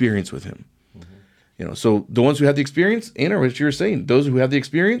have an experience with him. Mm-hmm. So the ones who have the experience, Einar, what you were saying, those who have the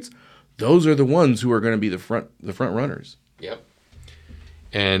experience, those are the ones who are going to be the front runners. Yep.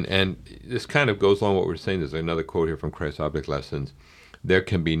 And this kind of goes along what we're saying. There's another quote here from Christ's Object Lessons. There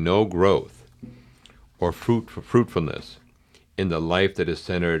can be no growth or fruitfulness in the life that is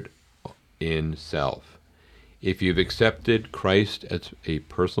centered in self. If you've accepted Christ as a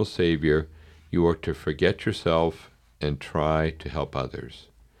personal Savior, you are to forget yourself and try to help others.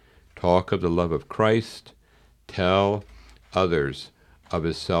 Talk of the love of Christ. Tell others of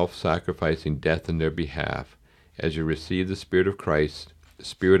his self-sacrificing death in their behalf. As you receive the Spirit of Christ, the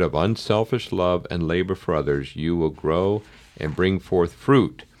spirit of unselfish love and labor for others, you will grow and bring forth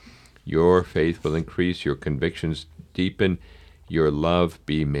fruit. Your faith will increase, your convictions deepen, your love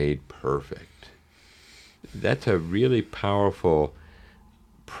be made perfect. That's a really powerful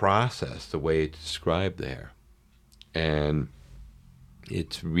process, the way it's described there. And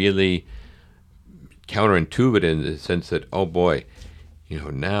it's really counterintuitive in the sense that, oh boy,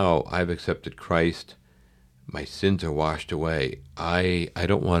 now I've accepted Christ, my sins are washed away. I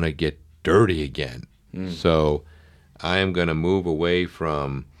don't want to get dirty again. So I am going to move away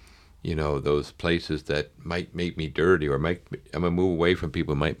from, those places that might make me dirty, or I'm going to move away from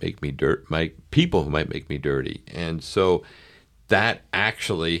people who might make me dirty. And so that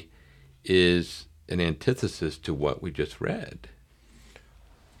actually is an antithesis to what we just read.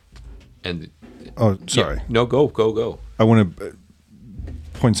 And sorry. Yeah, no, go. I want to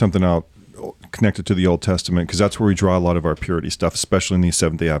point something out connected to the Old Testament, because that's where we draw a lot of our purity stuff, especially in the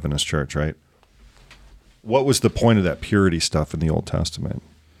Seventh-day Adventist Church, right? What was the point of that purity stuff in the Old Testament?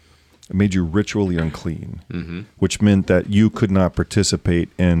 It made you ritually unclean, which meant that you could not participate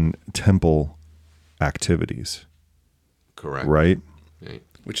in temple activities. Correct. Right?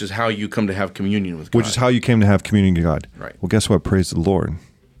 Which is how you come to have communion with God. Which is how you came to have communion with God. Right. Well, guess what? Praise the Lord.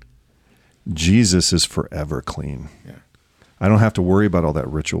 Jesus is forever clean. Yeah. I don't have to worry about all that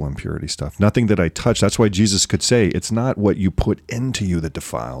ritual impurity stuff. Nothing that I touch. That's why Jesus could say, it's not what you put into you that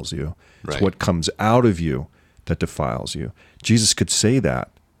defiles you. It's Right. what comes out of you that defiles you. Jesus could say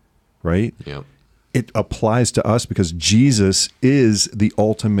that, right? Yeah. It applies to us because Jesus is the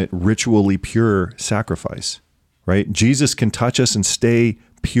ultimate ritually pure sacrifice, right? Jesus can touch us and stay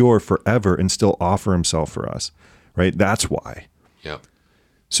pure forever and still offer himself for us, right? That's why. Yeah.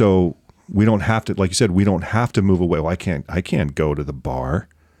 So we don't have to, like you said, we don't have to move away. Well, I can't go to the bar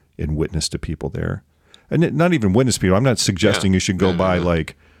and witness to people there. And not even witness people. I'm not suggesting you should go by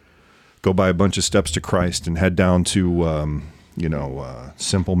a bunch of steps to Christ and head down to,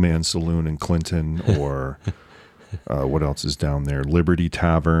 Simple Man Saloon in Clinton or what else is down there? Liberty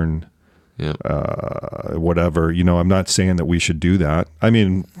Tavern, Yeah. whatever. I'm not saying that we should do that. I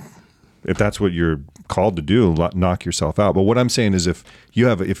mean, if that's what you're called to do, knock yourself out. But what I'm saying is, if you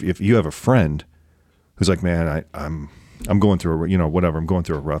have a friend who's like, man, I'm going through I'm going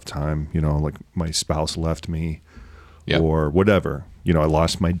through a rough time. Like my spouse left me, Yep. or whatever. I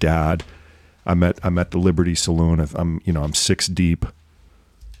lost my dad. I'm at the Liberty Saloon. I'm 6 deep.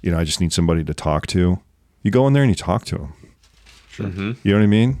 I just need somebody to talk to. You go in there and you talk to them. Sure. Mm-hmm. You know what I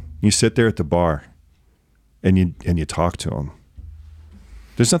mean? You sit there at the bar, and you talk to them.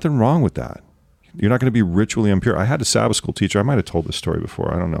 There's nothing wrong with that. You're not going to be ritually impure. I had a Sabbath school teacher. I might have told this story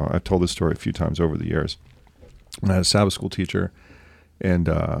before. I don't know. I've told this story a few times over the years. I had a Sabbath school teacher and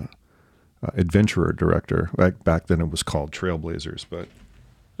adventurer director. Back then it was called Trailblazers, but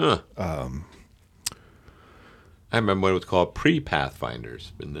I remember when it was called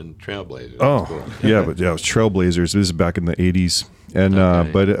Pre-Pathfinders and then Trailblazers. oh Cool. yeah, but yeah, it was Trailblazers. This is back in the 80s, and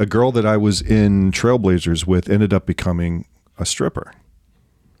Okay. but a girl that I was in Trailblazers with ended up becoming a stripper.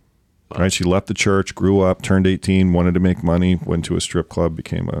 Right, she left the church, grew up, turned 18, wanted to make money, went to a strip club,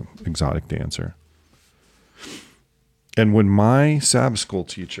 became an exotic dancer. And when my Sabbath school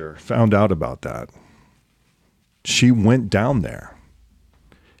teacher found out about that, she went down there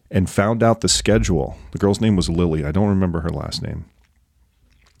and found out the schedule. The girl's name was Lily. I don't remember her last name.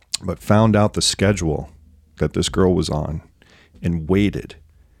 But found out the schedule that this girl was on and waited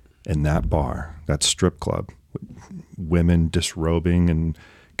in that bar, that strip club, with women disrobing and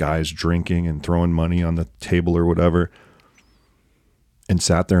guys drinking and throwing money on the table or whatever, and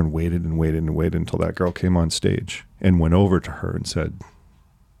sat there and waited and waited and waited until that girl came on stage and went over to her and said,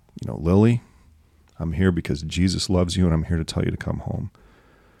 Lily, I'm here because Jesus loves you and I'm here to tell you to come home.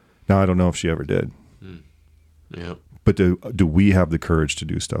 Now, I don't know if she ever did. Yeah. But do we have the courage to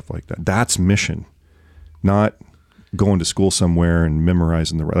do stuff like that? That's mission, not going to school somewhere and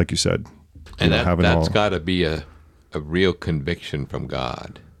memorizing like you said. And that's got to be a real conviction from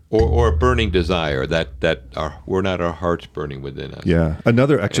God, or a burning desire that we're not our hearts burning within us. Yeah.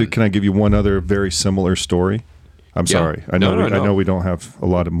 Can I give you one other very similar story? I'm sorry. I know we don't have a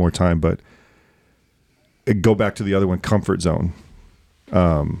lot of more time, but go back to the other one, comfort zone.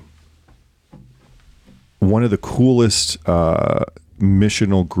 One of the coolest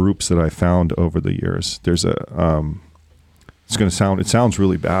missional groups that I found over the years. There's it sounds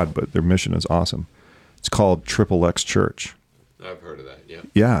really bad, but their mission is awesome. It's called XXX Church. I've heard of that. Yeah.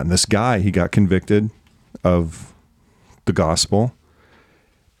 Yeah, and this guy, he got convicted of the gospel,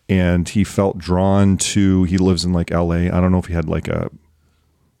 and he felt drawn to. He lives in like L.A. I don't know if he had like a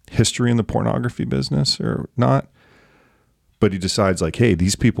history in the pornography business or not, but he decides like, hey,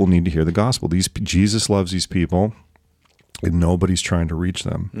 these people need to hear the gospel. Jesus loves these people, and nobody's trying to reach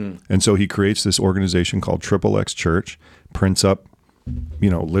them. And so he creates this organization called XXX Church, prints up,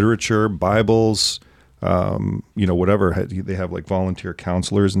 literature, Bibles, whatever. They have like volunteer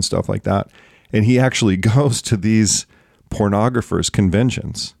counselors and stuff like that. And he actually goes to these pornographers'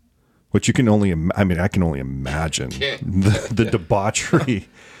 conventions, which I can only imagine the debauchery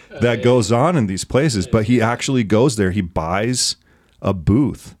that goes on in these places. But he actually goes there. He buys a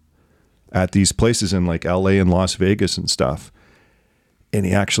booth at these places in like LA and Las Vegas and stuff. And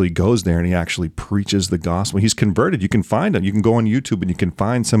he actually goes there and he actually preaches the gospel. He's converted. You can find him. You can go on YouTube and you can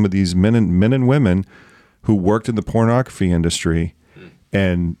find some of these men and women who worked in the pornography industry,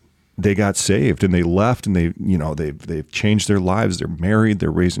 and they got saved and they left, and they've changed their lives. They're married. They're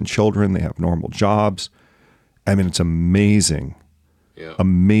raising children. They have normal jobs. I mean, it's amazing,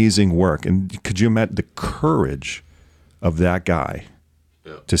 amazing work. And could you imagine the courage of that guy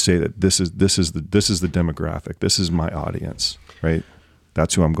to say that this is the demographic. This is my audience, right?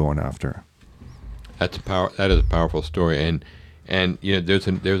 That's who I'm going after. That is a powerful story, and there's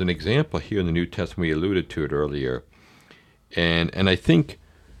an example here in the New Testament. We alluded to it earlier, and I think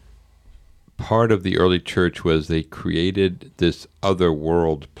part of the early church was they created this other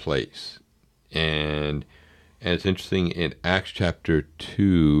world place, and And it's interesting in Acts chapter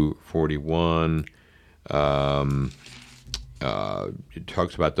 2:41. It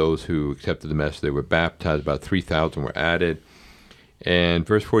talks about those who accepted the message. They were baptized. About 3,000 were added. And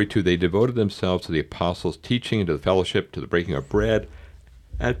verse 42, they devoted themselves to the apostles' teaching and to the fellowship, to the breaking of bread,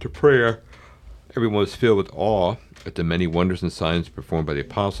 and to prayer. Everyone was filled with awe at the many wonders and signs performed by the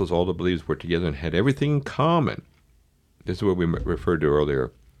apostles. All the believers were together and had everything in common. This is what we referred to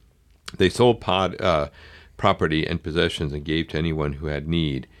earlier. They sold property and possessions and gave to anyone who had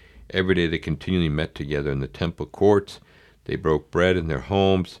need. Every day they continually met together in the temple courts. They broke bread in their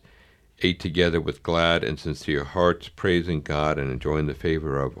homes, ate together with glad and sincere hearts, praising God and enjoying the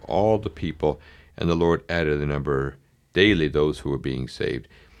favor of all the people. And the Lord added the number daily those who were being saved.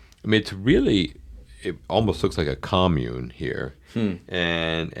 I mean, it almost looks like a commune here. But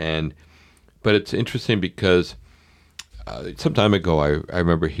it's interesting because some time ago I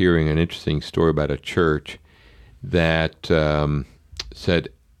remember hearing an interesting story about a church that said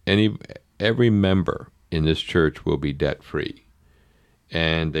every member in this church will be debt-free.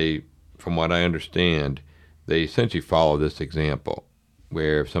 And they, from what I understand, they essentially follow this example,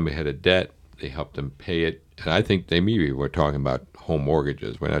 where if somebody had a debt, they helped them pay it. And I think they maybe were talking about home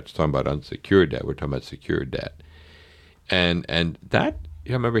mortgages. We're not just talking about unsecured debt. We're talking about secured debt. And that,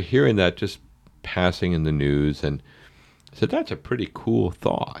 I remember hearing that just passing in the news, and I said, that's a pretty cool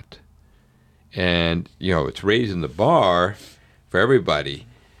thought. And, it's raising the bar for everybody.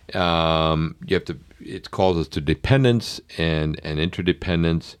 It calls us to dependence and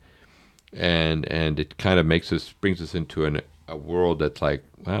interdependence, and it kind of brings us into a world that's like,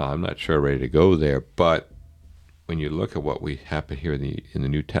 wow, I'm not sure I'm ready to go there. But when you look at what we happen here in the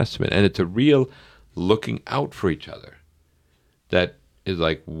New Testament, and it's a real looking out for each other, that is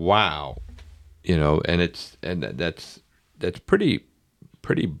like, wow, and that's pretty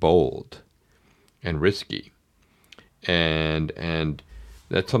bold and risky, and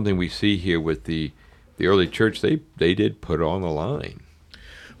that's something we see here with the early church. They did put it on the line.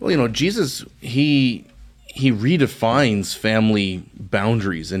 Well, Jesus, he redefines family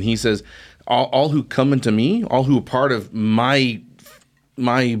boundaries, and he says, all who come into me, all who are part of my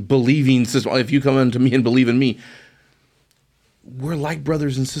believing system, if you come into me and believe in me, we're like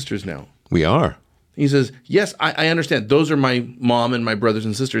brothers and sisters now. We are. He says, yes, I understand. Those are my mom and my brothers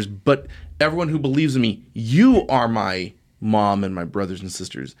and sisters, but everyone who believes in me, you are my mom and my brothers and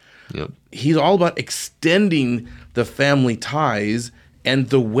sisters. Yep. He's all about extending the family ties, and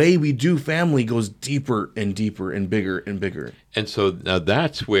the way we do family goes deeper and deeper and bigger and bigger. And so now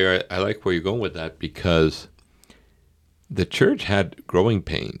that's where I like where you're going with that, because the church had growing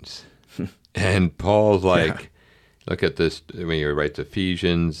pains. And Paul's like, look at this, when he writes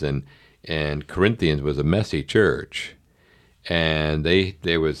Ephesians and Corinthians was a messy church. And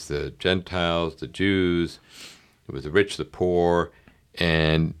there was the Gentiles, the Jews, it was the rich, the poor,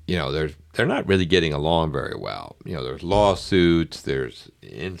 and they're not really getting along very well. There's lawsuits, there's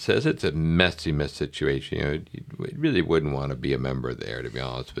incest. It's a messy situation. You really wouldn't want to be a member there, to be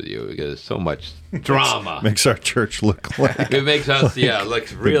honest with you, because there's so much drama. Makes our church look like it makes us,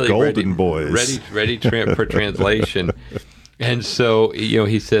 looks really golden boys, ready for translation. And so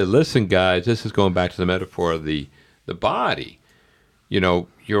he said, "Listen, guys, this is going back to the metaphor of the body.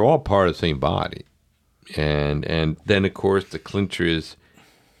 You're all part of the same body." And then, of course, the clincher is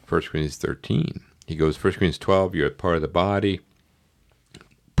 1 Corinthians 13. He goes, 1 Corinthians 12, you're a part of the body.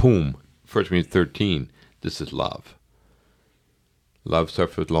 Boom, 1 Corinthians 13, this is love. Love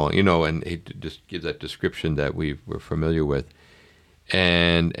suffers long, and he just gives that description that we're familiar with.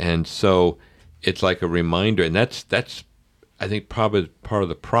 And so it's like a reminder, and that's I think probably part of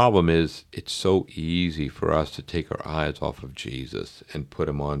the problem is it's so easy for us to take our eyes off of Jesus and put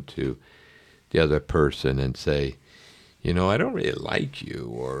him onto the other person and say, I don't really like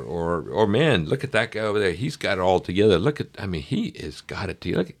you, or man, look at that guy over there. He's got it all together. He has got it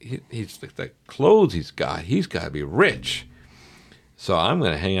together. Look, he's look at the clothes he's got. He's got to be rich. So I'm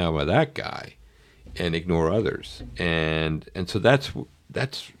going to hang out with that guy and ignore others. And so that's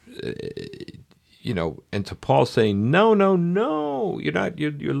and so Paul's saying, no, you're not.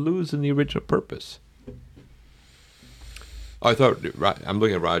 You're losing the original purpose. I thought, I'm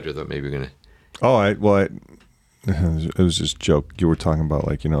looking at Roger, though, maybe we're going to. It was just a joke. You were talking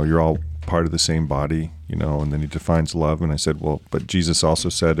about you're all part of the same body, and then he defines love. And I said, well, but Jesus also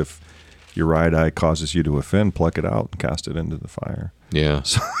said, if your right eye causes you to offend, pluck it out and cast it into the fire. Yeah.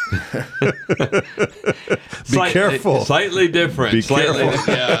 So, be careful. Slightly different. Be careful.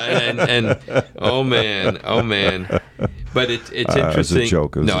 Yeah. And oh man. But it's interesting. It was a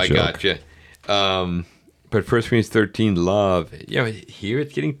joke. I got you. But 1 Corinthians 13, love. Here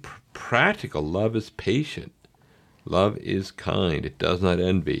it's getting practical. Love is patient. Love is kind. It does not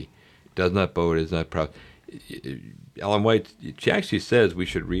envy. It does not boast. It is not proud. Ellen White, she actually says we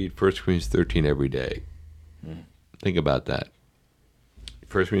should read 1 Corinthians 13 every day. Think about that.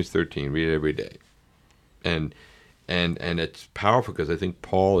 1 Corinthians 13, read it every day. And it's powerful because I think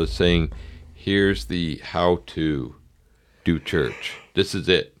Paul is saying, here's the how to do church. This is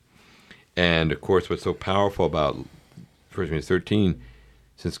it. And, of course, what's so powerful about 1 Corinthians 13,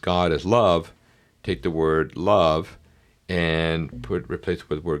 since God is love, take the word love and replace it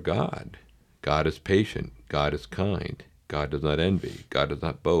with the word God. God is patient. God is kind. God does not envy. God does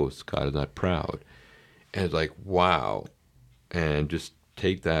not boast. God is not proud. And it's like, wow. And just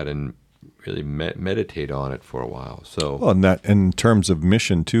take that and really meditate on it for a while. So, well, and that in terms of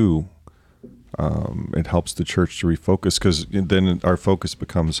mission too, it helps the church to refocus, because then our focus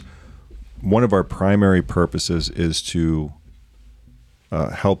becomes, one of our primary purposes is to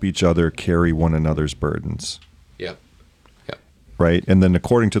help each other carry one another's burdens. yeah. Right? And then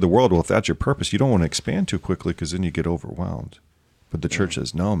according to the world, well, if that's your purpose, you don't want to expand too quickly because then you get overwhelmed. But the church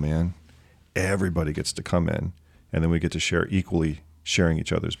says, no, man, everybody gets to come in, and then we get to share equally, sharing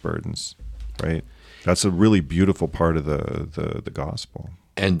each other's burdens, right? That's a really beautiful part of the gospel.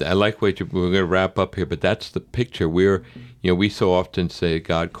 And I like what we're going to wrap up here, but that's the picture. We so often say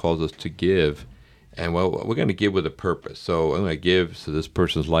God calls us to give, and well, we're going to give with a purpose. So I'm going to give so this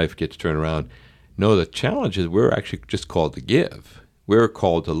person's life gets turned around. No, the challenge is we're actually just called to give. We're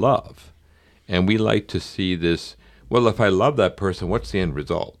called to love. And we like to see this, well, if I love that person, what's the end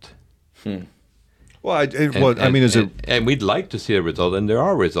result? Well, is it? And we'd like to see a result, and there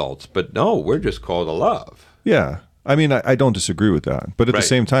are results, but no, we're just called to love. Yeah. I mean, I don't disagree with that. But at the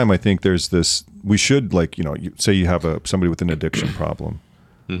same time, I think there's this, we should, like, say you have somebody with an addiction problem,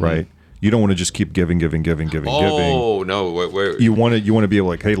 right? You don't want to just keep giving. Oh, no. You want to be able,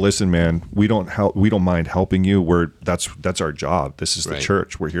 like, hey, listen, man, we don't mind helping you. That's our job. This is the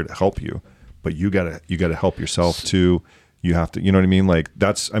church. We're here to help you. But you gotta help yourself too. You have to, you know what I mean? Like,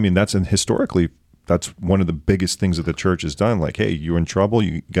 historically, that's one of the biggest things that the church has done. Like, hey, you're in trouble.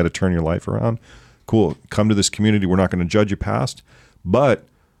 You got to turn your life around. Cool. Come to this community. We're not going to judge your past, but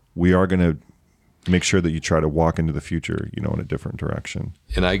we are going to make sure that you try to walk into the future, in a different direction.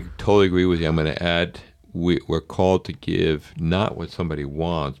 And I totally agree with you. I'm going to add, we're called to give not what somebody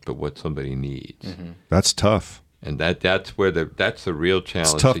wants, but what somebody needs. That's tough. And that's the real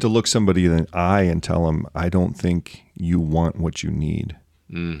challenge. It's tough to look somebody in the eye and tell them, I don't think you want what you need.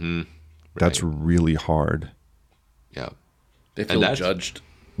 Right. That's really hard. Yeah. They feel judged,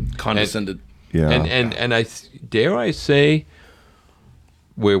 condescended. And I dare I say,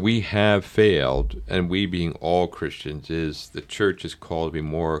 where we have failed, and we being all Christians, is the church is called to be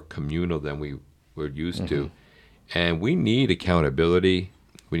more communal than we were used to. And we need accountability.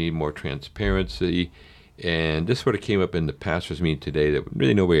 We need more transparency. And this sort of came up in the pastor's meeting today that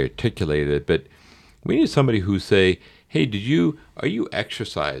really nobody articulated it, but we need somebody who say, hey, are you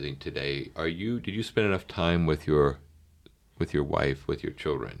exercising today? Did you spend enough time with your wife, with your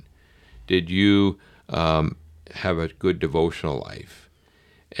children? Did you have a good devotional life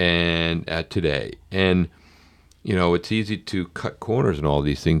and today? And it's easy to cut corners in all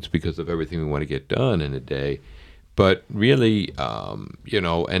these things because of everything we want to get done in a day. But really,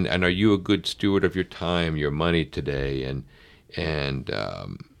 and are you a good steward of your time, your money today? And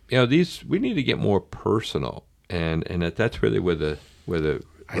these, we need to get more personal, and that's really where the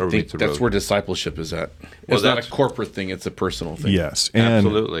I think that's where discipleship is at. It's not a corporate thing; it's a personal thing. Yes, and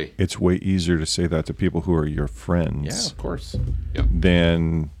absolutely. It's way easier to say that to people who are your friends. Yeah, of course.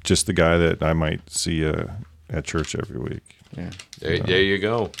 Than just the guy that I might see at church every week. Yeah. There you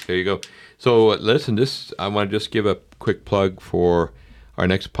go. So listen, I want to just give a quick plug for our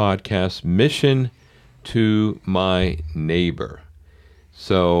next podcast, Mission to My Neighbor.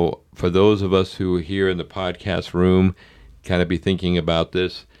 So for those of us who are here in the podcast room, kind of be thinking about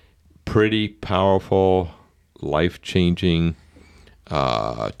this, pretty powerful, life-changing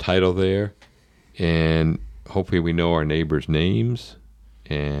title there. And hopefully we know our neighbors' names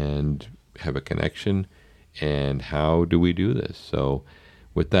and have a connection. And how do we do this? So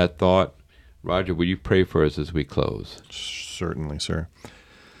with that thought, Roger, will you pray for us as we close? Certainly, sir.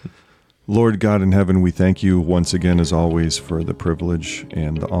 Lord God in heaven, we thank you once again, as always, for the privilege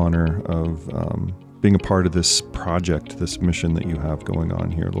and the honor of being a part of this project, this mission that you have going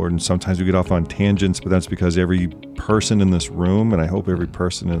on here, Lord. And sometimes we get off on tangents, but that's because every person in this room, and I hope every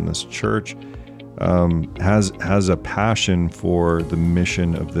person in this church, has a passion for the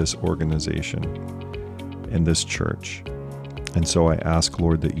mission of this organization and this church. And so I ask,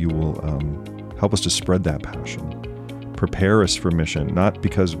 Lord, that you will help us to spread that passion. Prepare us for mission, not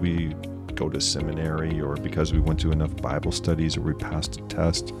because we go to seminary or because we went to enough Bible studies or we passed a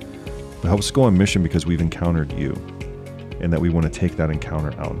test. But help us go on mission because we've encountered you and that we want to take that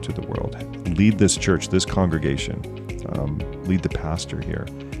encounter out into the world. Lead this church, this congregation, lead the pastor here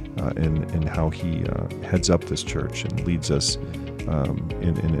in how he heads up this church and leads us in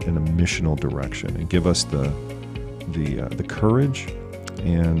a missional direction, and give us the courage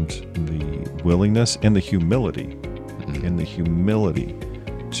and the willingness and the humility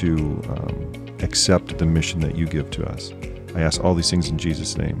to accept the mission that you give to us. I ask all these things in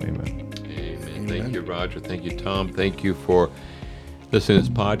Jesus' name. Amen. Amen. Thank you, Roger. Thank you, Tom. Thank you for listening to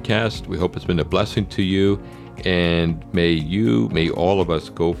this podcast. We hope it's been a blessing to you, and may all of us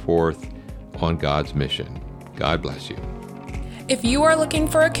go forth on God's mission. God bless you. If you are looking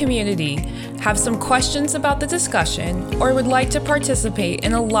for a community, have some questions about the discussion, or would like to participate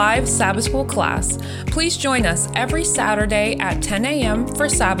in a live Sabbath School class, please join us every Saturday at 10 a.m. for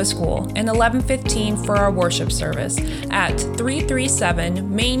Sabbath School and 11:15 for our worship service at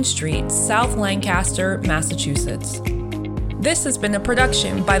 337 Main Street, South Lancaster, Massachusetts. This has been a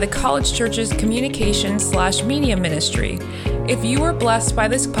production by the College Church's Communications/Media Ministry. If you were blessed by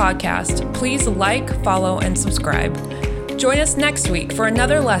this podcast, please like, follow, and subscribe. Join us next week for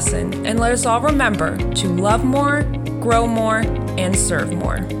another lesson, and let us all remember to love more, grow more, and serve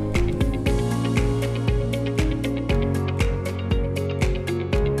more.